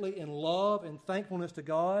 Secondly, in love and thankfulness to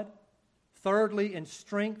God. Thirdly, in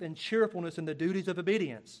strength and cheerfulness in the duties of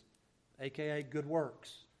obedience, aka good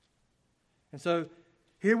works. And so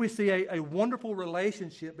here we see a wonderful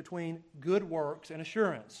relationship between good works and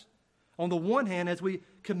assurance. On the one hand, as we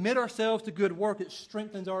commit ourselves to good work, it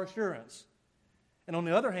strengthens our assurance. And on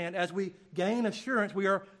the other hand, as we gain assurance, we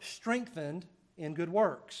are strengthened in good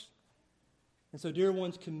works. And so, dear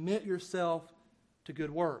ones, commit yourself to good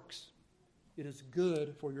works. It is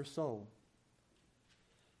good for your soul.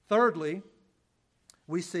 Thirdly,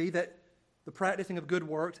 we see that the practicing of good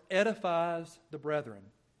works edifies the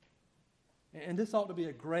brethren. And this ought to be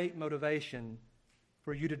a great motivation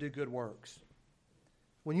for you to do good works.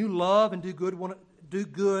 When you love and do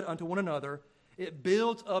good unto one another, it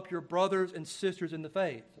builds up your brothers and sisters in the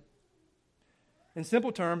faith. In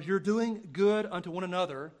simple terms, your doing good unto one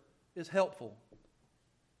another is helpful.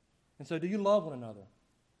 And so, do you love one another?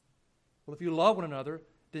 Well, if you love one another,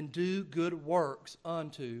 then do good works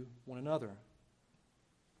unto one another.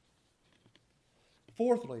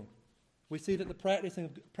 Fourthly, we see that the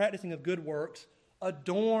practicing of good works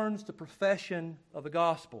adorns the profession of the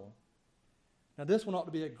gospel. Now, this one ought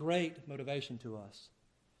to be a great motivation to us.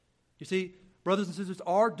 You see, brothers and sisters,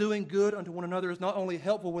 our doing good unto one another is not only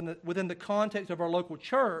helpful within the context of our local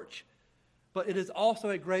church, but it is also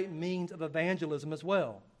a great means of evangelism as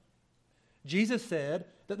well. Jesus said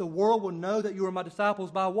that the world will know that you are my disciples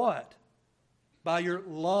by what? By your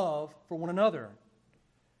love for one another.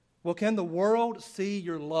 Well, can the world see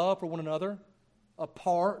your love for one another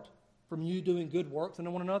apart from you doing good works unto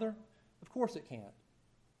one another? Of course it can't.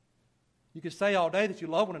 You could say all day that you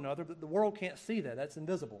love one another, but the world can't see that. That's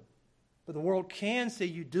invisible. But the world can see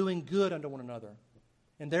you doing good unto one another.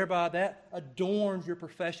 And thereby that adorns your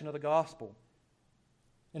profession of the gospel.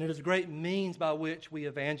 And it is a great means by which we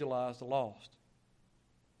evangelize the lost.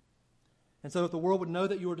 And so if the world would know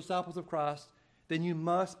that you are disciples of Christ, then you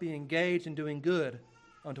must be engaged in doing good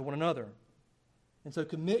unto one another. And so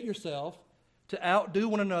commit yourself to outdo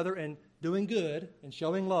one another in doing good and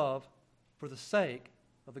showing love for the sake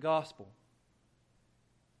of the gospel.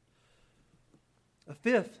 A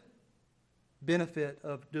fifth benefit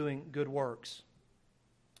of doing good works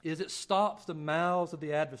is it stops the mouths of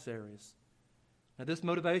the adversaries. Now, this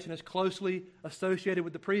motivation is closely associated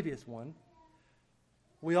with the previous one.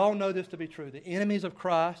 We all know this to be true. The enemies of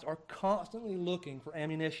Christ are constantly looking for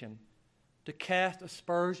ammunition to cast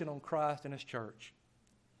aspersion on Christ and His church.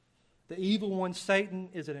 The evil one, Satan,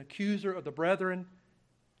 is an accuser of the brethren,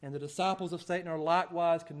 and the disciples of Satan are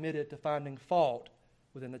likewise committed to finding fault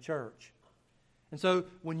within the church. And so,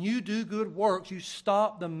 when you do good works, you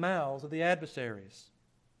stop the mouths of the adversaries.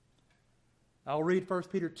 I'll read 1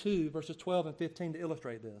 Peter 2, verses 12 and 15 to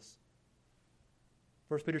illustrate this.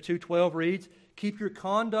 1 Peter 2:12 reads, "Keep your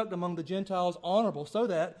conduct among the Gentiles honorable, so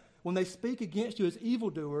that when they speak against you as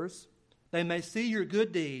evildoers, they may see your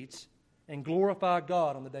good deeds and glorify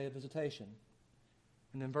God on the day of visitation."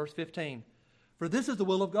 And then verse 15, "For this is the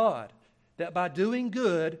will of God, that by doing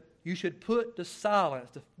good you should put to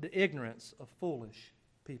silence the ignorance of foolish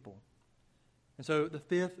people." And so the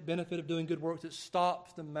fifth benefit of doing good works, it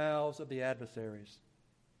stops the mouths of the adversaries.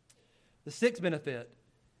 The sixth benefit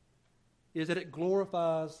is that it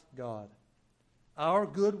glorifies God. Our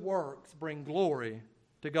good works bring glory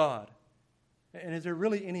to God. And is there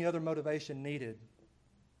really any other motivation needed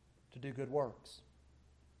to do good works?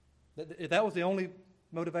 If that was the only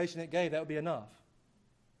motivation it gave, that would be enough.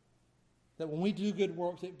 That when we do good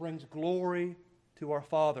works, it brings glory to our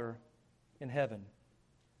Father in heaven.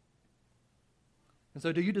 And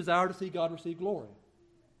so, do you desire to see God receive glory?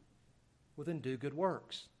 Well, then do good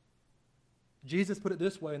works. Jesus put it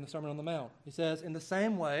this way in the Sermon on the Mount. He says, "In the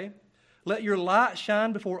same way, let your light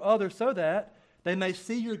shine before others so that they may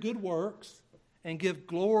see your good works and give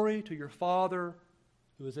glory to your Father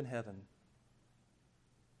who is in heaven.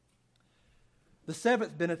 The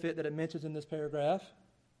seventh benefit that it mentions in this paragraph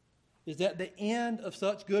is that the end of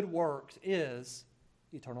such good works is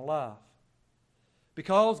eternal life.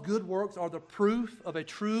 Because good works are the proof of a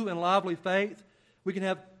true and lively faith, we can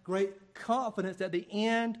have great confidence that the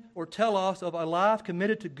end or telos of a life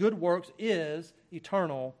committed to good works is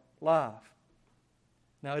eternal life.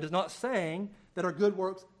 Now, it is not saying that our good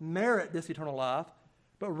works merit this eternal life,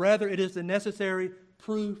 but rather it is the necessary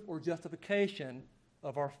proof or justification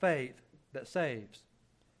of our faith that saves.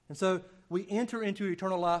 And so we enter into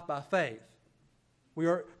eternal life by faith. We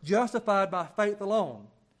are justified by faith alone,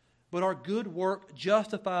 but our good work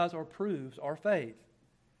justifies or proves our faith.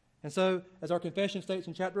 And so, as our confession states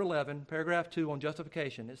in chapter 11, paragraph 2 on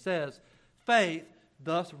justification, it says, faith,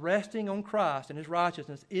 thus resting on Christ and His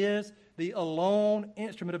righteousness, is the alone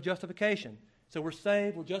instrument of justification. So we're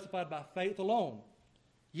saved, we're justified by faith alone.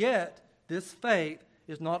 Yet, this faith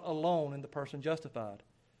is not alone in the person justified,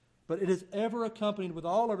 but it is ever accompanied with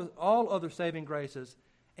all other saving graces,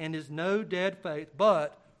 and is no dead faith,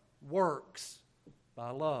 but works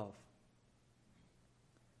by love.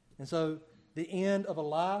 And so, the end of a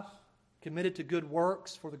life committed to good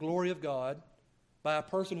works for the glory of God by a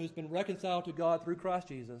person who's been reconciled to God through Christ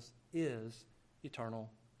Jesus is eternal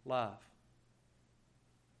life.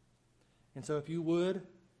 And so if you would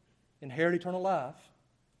inherit eternal life,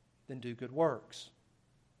 then do good works.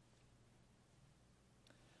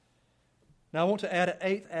 Now I want to add an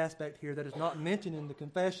eighth aspect here that is not mentioned in the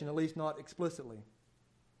confession, at least not explicitly.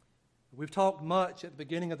 We've talked much at the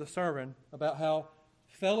beginning of the sermon about how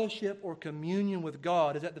fellowship or communion with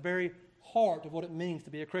God is at the very heart of what it means to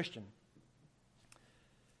be a Christian.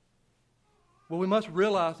 Well, we must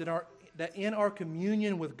realize that in our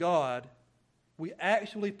communion with God, we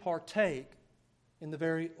actually partake in the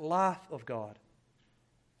very life of God.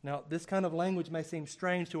 Now, this kind of language may seem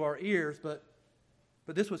strange to our ears, but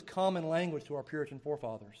this was common language to our Puritan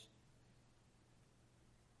forefathers.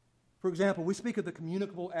 For example, we speak of the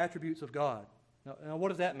communicable attributes of God. Now what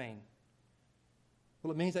does that mean?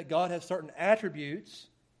 Well, it means that God has certain attributes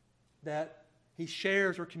that He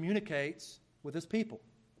shares or communicates with His people.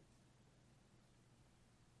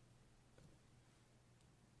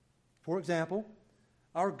 For example,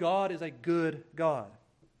 our God is a good God.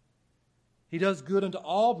 He does good unto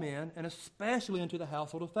all men, and especially unto the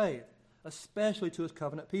household of faith, especially to His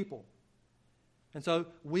covenant people. And so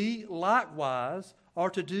we likewise are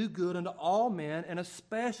to do good unto all men, and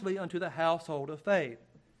especially unto the household of faith.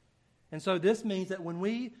 And so this means that when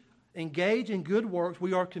we engage in good works,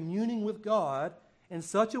 we are communing with God in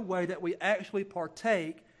such a way that we actually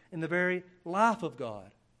partake in the very life of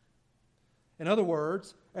God. In other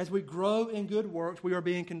words, as we grow in good works, we are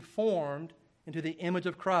being conformed into the image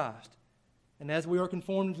of Christ. And as we are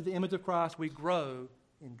conformed into the image of Christ, we grow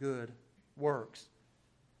in good works.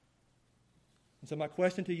 And so my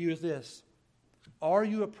question to you is this: are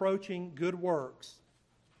you approaching good works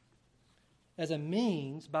as a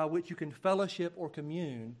means by which you can fellowship or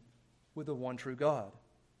commune with the one true God?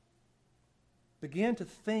 Begin to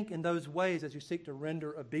think in those ways as you seek to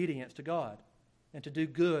render obedience to God and to do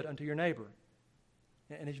good unto your neighbor.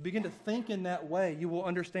 And as you begin to think in that way, you will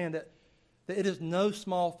understand that it is no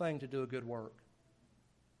small thing to do a good work.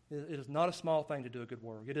 It is not a small thing to do a good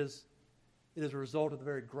work. It is a result of the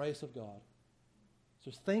very grace of God.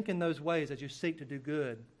 So think in those ways as you seek to do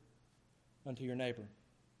good unto your neighbor.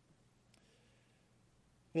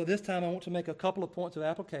 Well, at this time, I want to make a couple of points of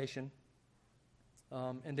application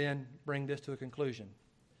and then bring this to a conclusion.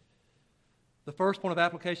 The first point of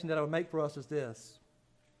application that I would make for us is this: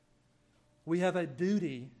 we have a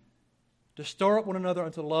duty to stir up one another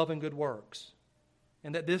unto love and good works,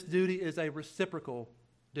 and that this duty is a reciprocal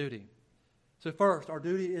duty. So first, our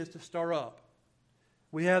duty is to stir up.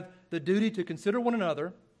 We have the duty to consider one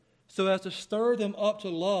another so as to stir them up to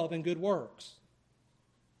love and good works.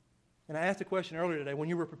 And I asked a question earlier today, when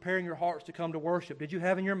you were preparing your hearts to come to worship, did you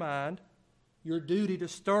have in your mind your duty to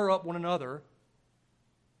stir up one another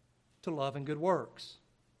to love and good works?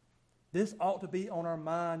 This ought to be on our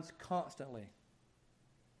minds constantly.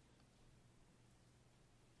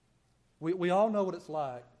 We all know what it's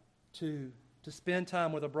like to spend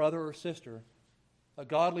time with a brother or sister, a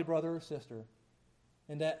godly brother or sister,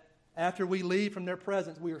 and that after we leave from their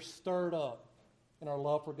presence, we are stirred up in our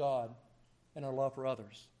love for God and our love for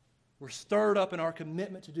others. We're stirred up in our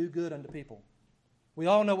commitment to do good unto people. We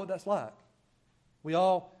all know what that's like. We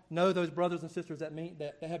all know those brothers and sisters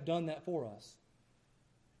that have done that for us.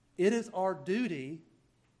 It is our duty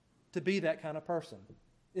to be that kind of person.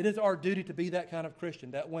 It is our duty to be that kind of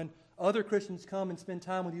Christian, that when other Christians come and spend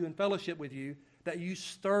time with you and fellowship with you, that you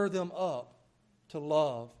stir them up to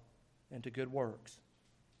love and to good works.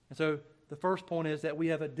 And so the first point is that we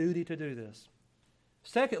have a duty to do this.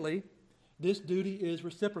 Secondly, this duty is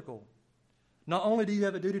reciprocal. Not only do you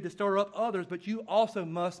have a duty to stir up others, but you also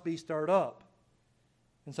must be stirred up.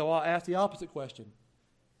 And so I'll ask the opposite question.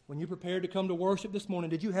 When you prepared to come to worship this morning,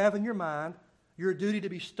 did you have in your mind your duty to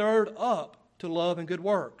be stirred up to love and good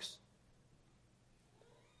works?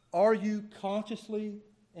 Are you consciously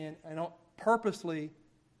and purposely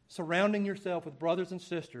surrounding yourself with brothers and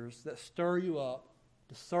sisters that stir you up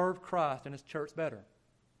to serve Christ and His church better?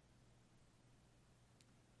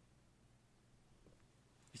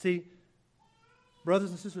 You see, brothers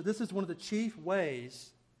and sisters, this is one of the chief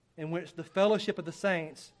ways in which the fellowship of the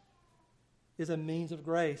saints is a means of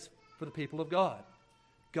grace for the people of God.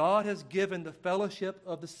 God has given the fellowship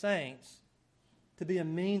of the saints to be a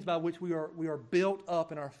means by which we are built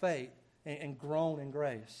up in our faith and grown in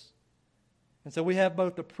grace. And so we have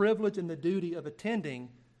both the privilege and the duty of attending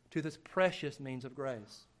to this precious means of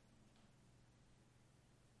grace.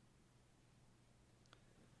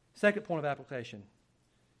 Second point of application.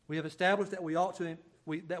 We have established that we ought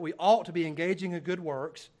to be engaging in good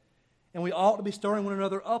works, and we ought to be stirring one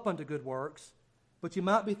another up unto good works. But you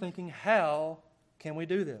might be thinking, how can we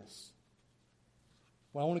do this?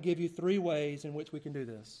 Well, I want to give you 3 ways in which we can do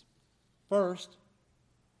this. First,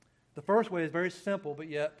 the first way is very simple but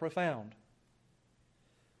yet profound.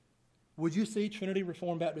 Would you see Trinity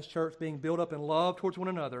Reformed Baptist Church being built up in love towards one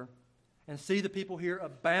another and see the people here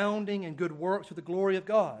abounding in good works to the glory of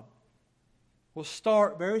God? We'll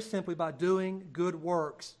start very simply by doing good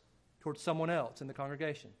works towards someone else in the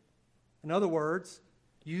congregation. In other words,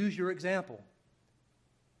 use your example.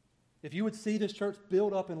 If you would see this church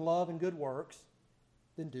build up in love and good works,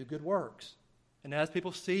 then do good works. And as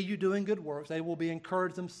people see you doing good works, they will be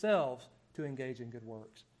encouraged themselves to engage in good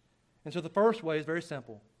works. And so the first way is very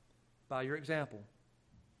simple, by your example.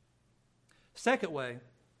 Second way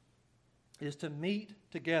is to meet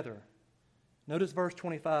together. Notice verse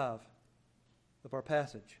 25 of our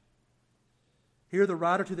passage. Here the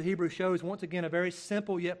writer to the Hebrews shows once again a very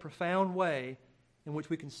simple yet profound way in which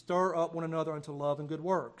we can stir up one another unto love and good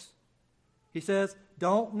works. He says,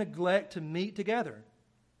 don't neglect to meet together.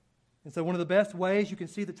 And so one of the best ways you can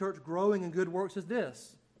see the church growing in good works is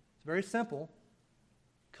this. It's very simple.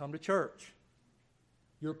 Come to church.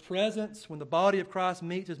 Your presence when the body of Christ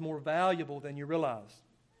meets is more valuable than you realize.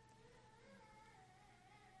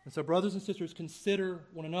 And so, brothers and sisters, consider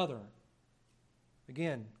one another.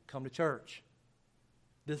 Again, come to church.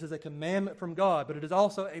 This is a commandment from God, but it is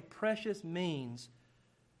also a precious means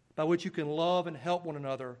by which you can love and help one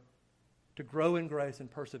another to grow in grace and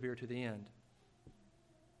persevere to the end.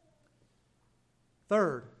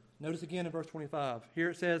 Third, notice again in verse 25.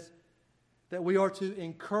 Here it says that we are to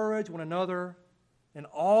encourage one another, and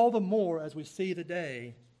all the more as we see the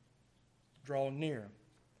day drawing near.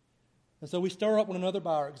 And so we stir up one another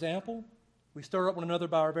by our example, we stir up one another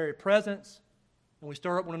by our very presence, and we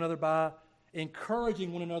stir up one another by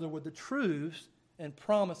encouraging one another with the truths and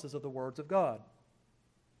promises of the words of God.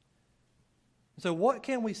 So what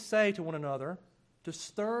can we say to one another to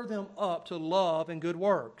stir them up to love and good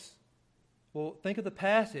works? Well, think of the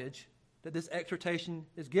passage that this exhortation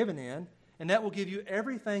is given in, and that will give you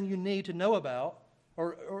everything you need to know about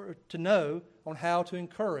or to know on how to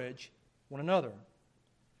encourage one another.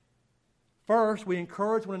 First, we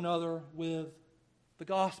encourage one another with the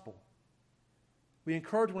gospel. We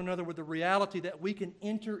encourage one another with the reality that we can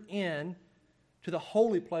enter in to the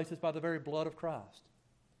holy places by the very blood of Christ.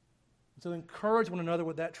 And so encourage one another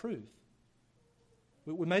with that truth.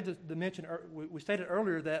 We made the mention, we stated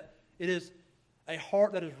earlier that it is a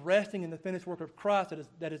heart that is resting in the finished work of Christ.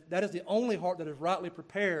 That is the only heart that is rightly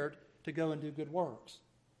prepared to go and do good works.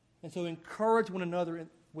 And so encourage one another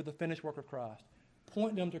with the finished work of Christ.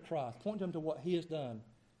 Point them to Christ. Point them to what He has done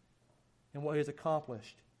and what He has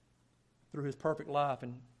accomplished through His perfect life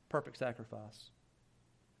and perfect sacrifice.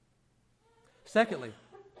 Secondly,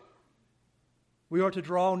 we are to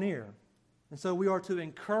draw near. And so we are to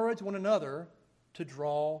encourage one another to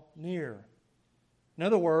draw near. In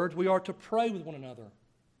other words, we are to pray with one another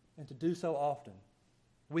and to do so often.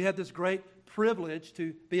 We have this great privilege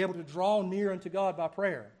to be able to draw near unto God by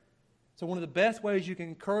prayer. So one of the best ways you can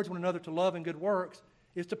encourage one another to love and good works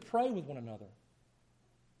is to pray with one another.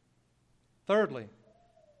 Thirdly,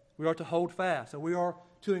 we are to hold fast. So we are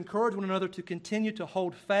to encourage one another to continue to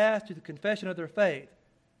hold fast to the confession of their faith,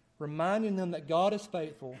 reminding them that God is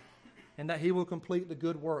faithful and that He will complete the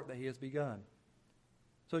good work that He has begun.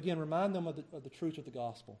 So again, remind them of the truth of the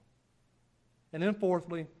gospel. And then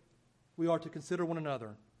fourthly, we are to consider one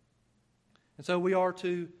another. And so we are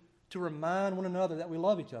to remind one another that we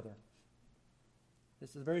love each other.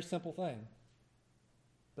 This is a very simple thing.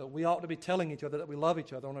 But we ought to be telling each other that we love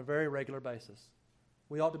each other on a very regular basis.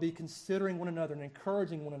 We ought to be considering one another and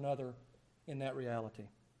encouraging one another in that reality.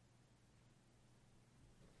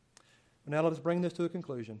 But now let us bring this to a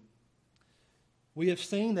conclusion. We have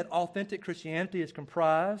seen that authentic Christianity is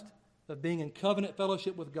comprised of being in covenant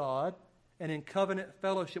fellowship with God and in covenant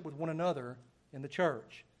fellowship with one another in the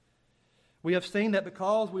church. We have seen that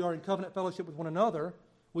because we are in covenant fellowship with one another,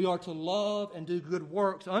 we are to love and do good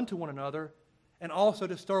works unto one another and also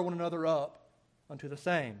to stir one another up unto the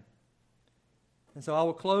same. And so I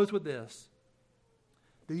will close with this.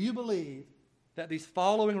 Do you believe that these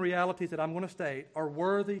following realities that I'm going to state are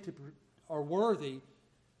worthy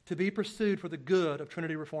to be pursued for the good of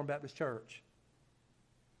Trinity Reformed Baptist Church?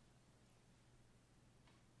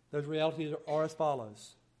 Those realities are as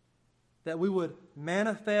follows. That we would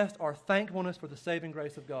manifest our thankfulness for the saving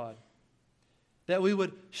grace of God. That we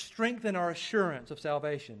would strengthen our assurance of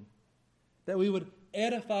salvation. That we would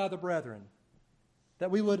edify the brethren.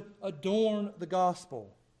 That we would adorn the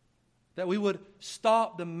gospel. That we would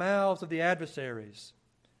stop the mouths of the adversaries.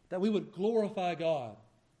 That we would glorify God.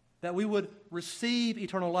 That we would receive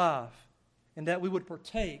eternal life. And that we would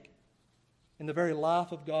partake in the very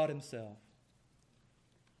life of God Himself.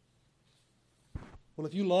 Well,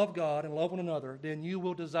 if you love God and love one another, then you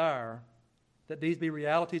will desire that these be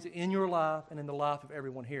realities in your life and in the life of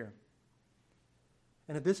everyone here.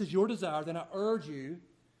 And if this is your desire, then I urge you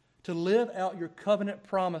to live out your covenant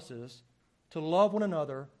promises, to love one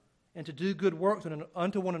another, and to do good works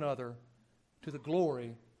unto one another to the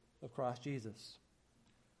glory of Christ Jesus.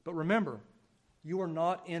 But remember, you are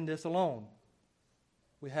not in this alone.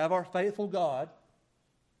 We have our faithful God,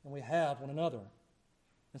 and we have one another.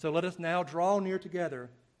 And so let us now draw near together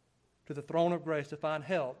to the throne of grace to find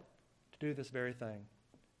help to do this very thing.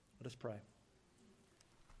 Let us pray.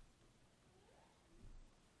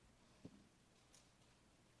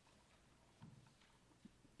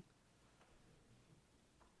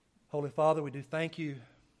 Holy Father, we do thank you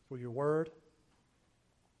for your word.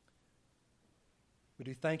 We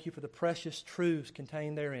do thank you for the precious truths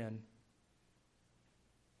contained therein.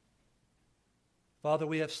 Father,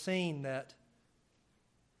 we have seen that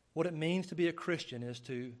what it means to be a Christian is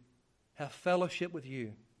to have fellowship with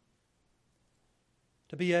you,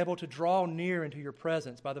 to be able to draw near into your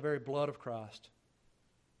presence by the very blood of Christ.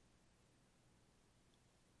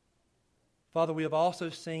 Father, we have also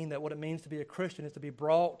seen that what it means to be a Christian is to be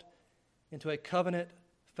brought into a covenant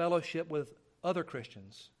fellowship with other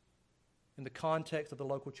Christians in the context of the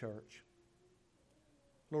local church.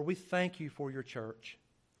 Lord, we thank you for your church.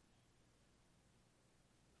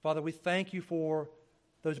 Father, we thank you for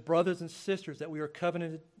those brothers and sisters that we are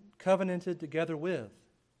covenanted together with.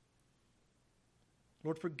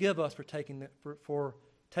 Lord, forgive us for taking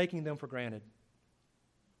them for granted.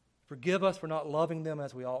 Forgive us for not loving them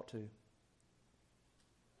as we ought to.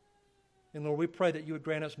 And Lord, we pray that you would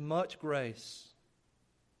grant us much grace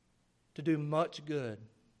to do much good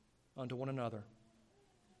unto one another.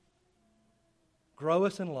 Grow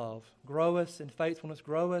us in love, grow us in faithfulness,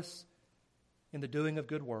 grow us in the doing of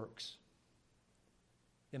good works.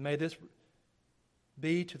 And may this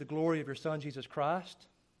be to the glory of your Son, Jesus Christ.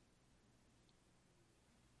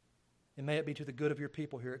 And may it be to the good of your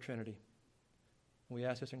people here at Trinity. We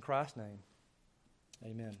ask this in Christ's name.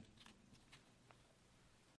 Amen.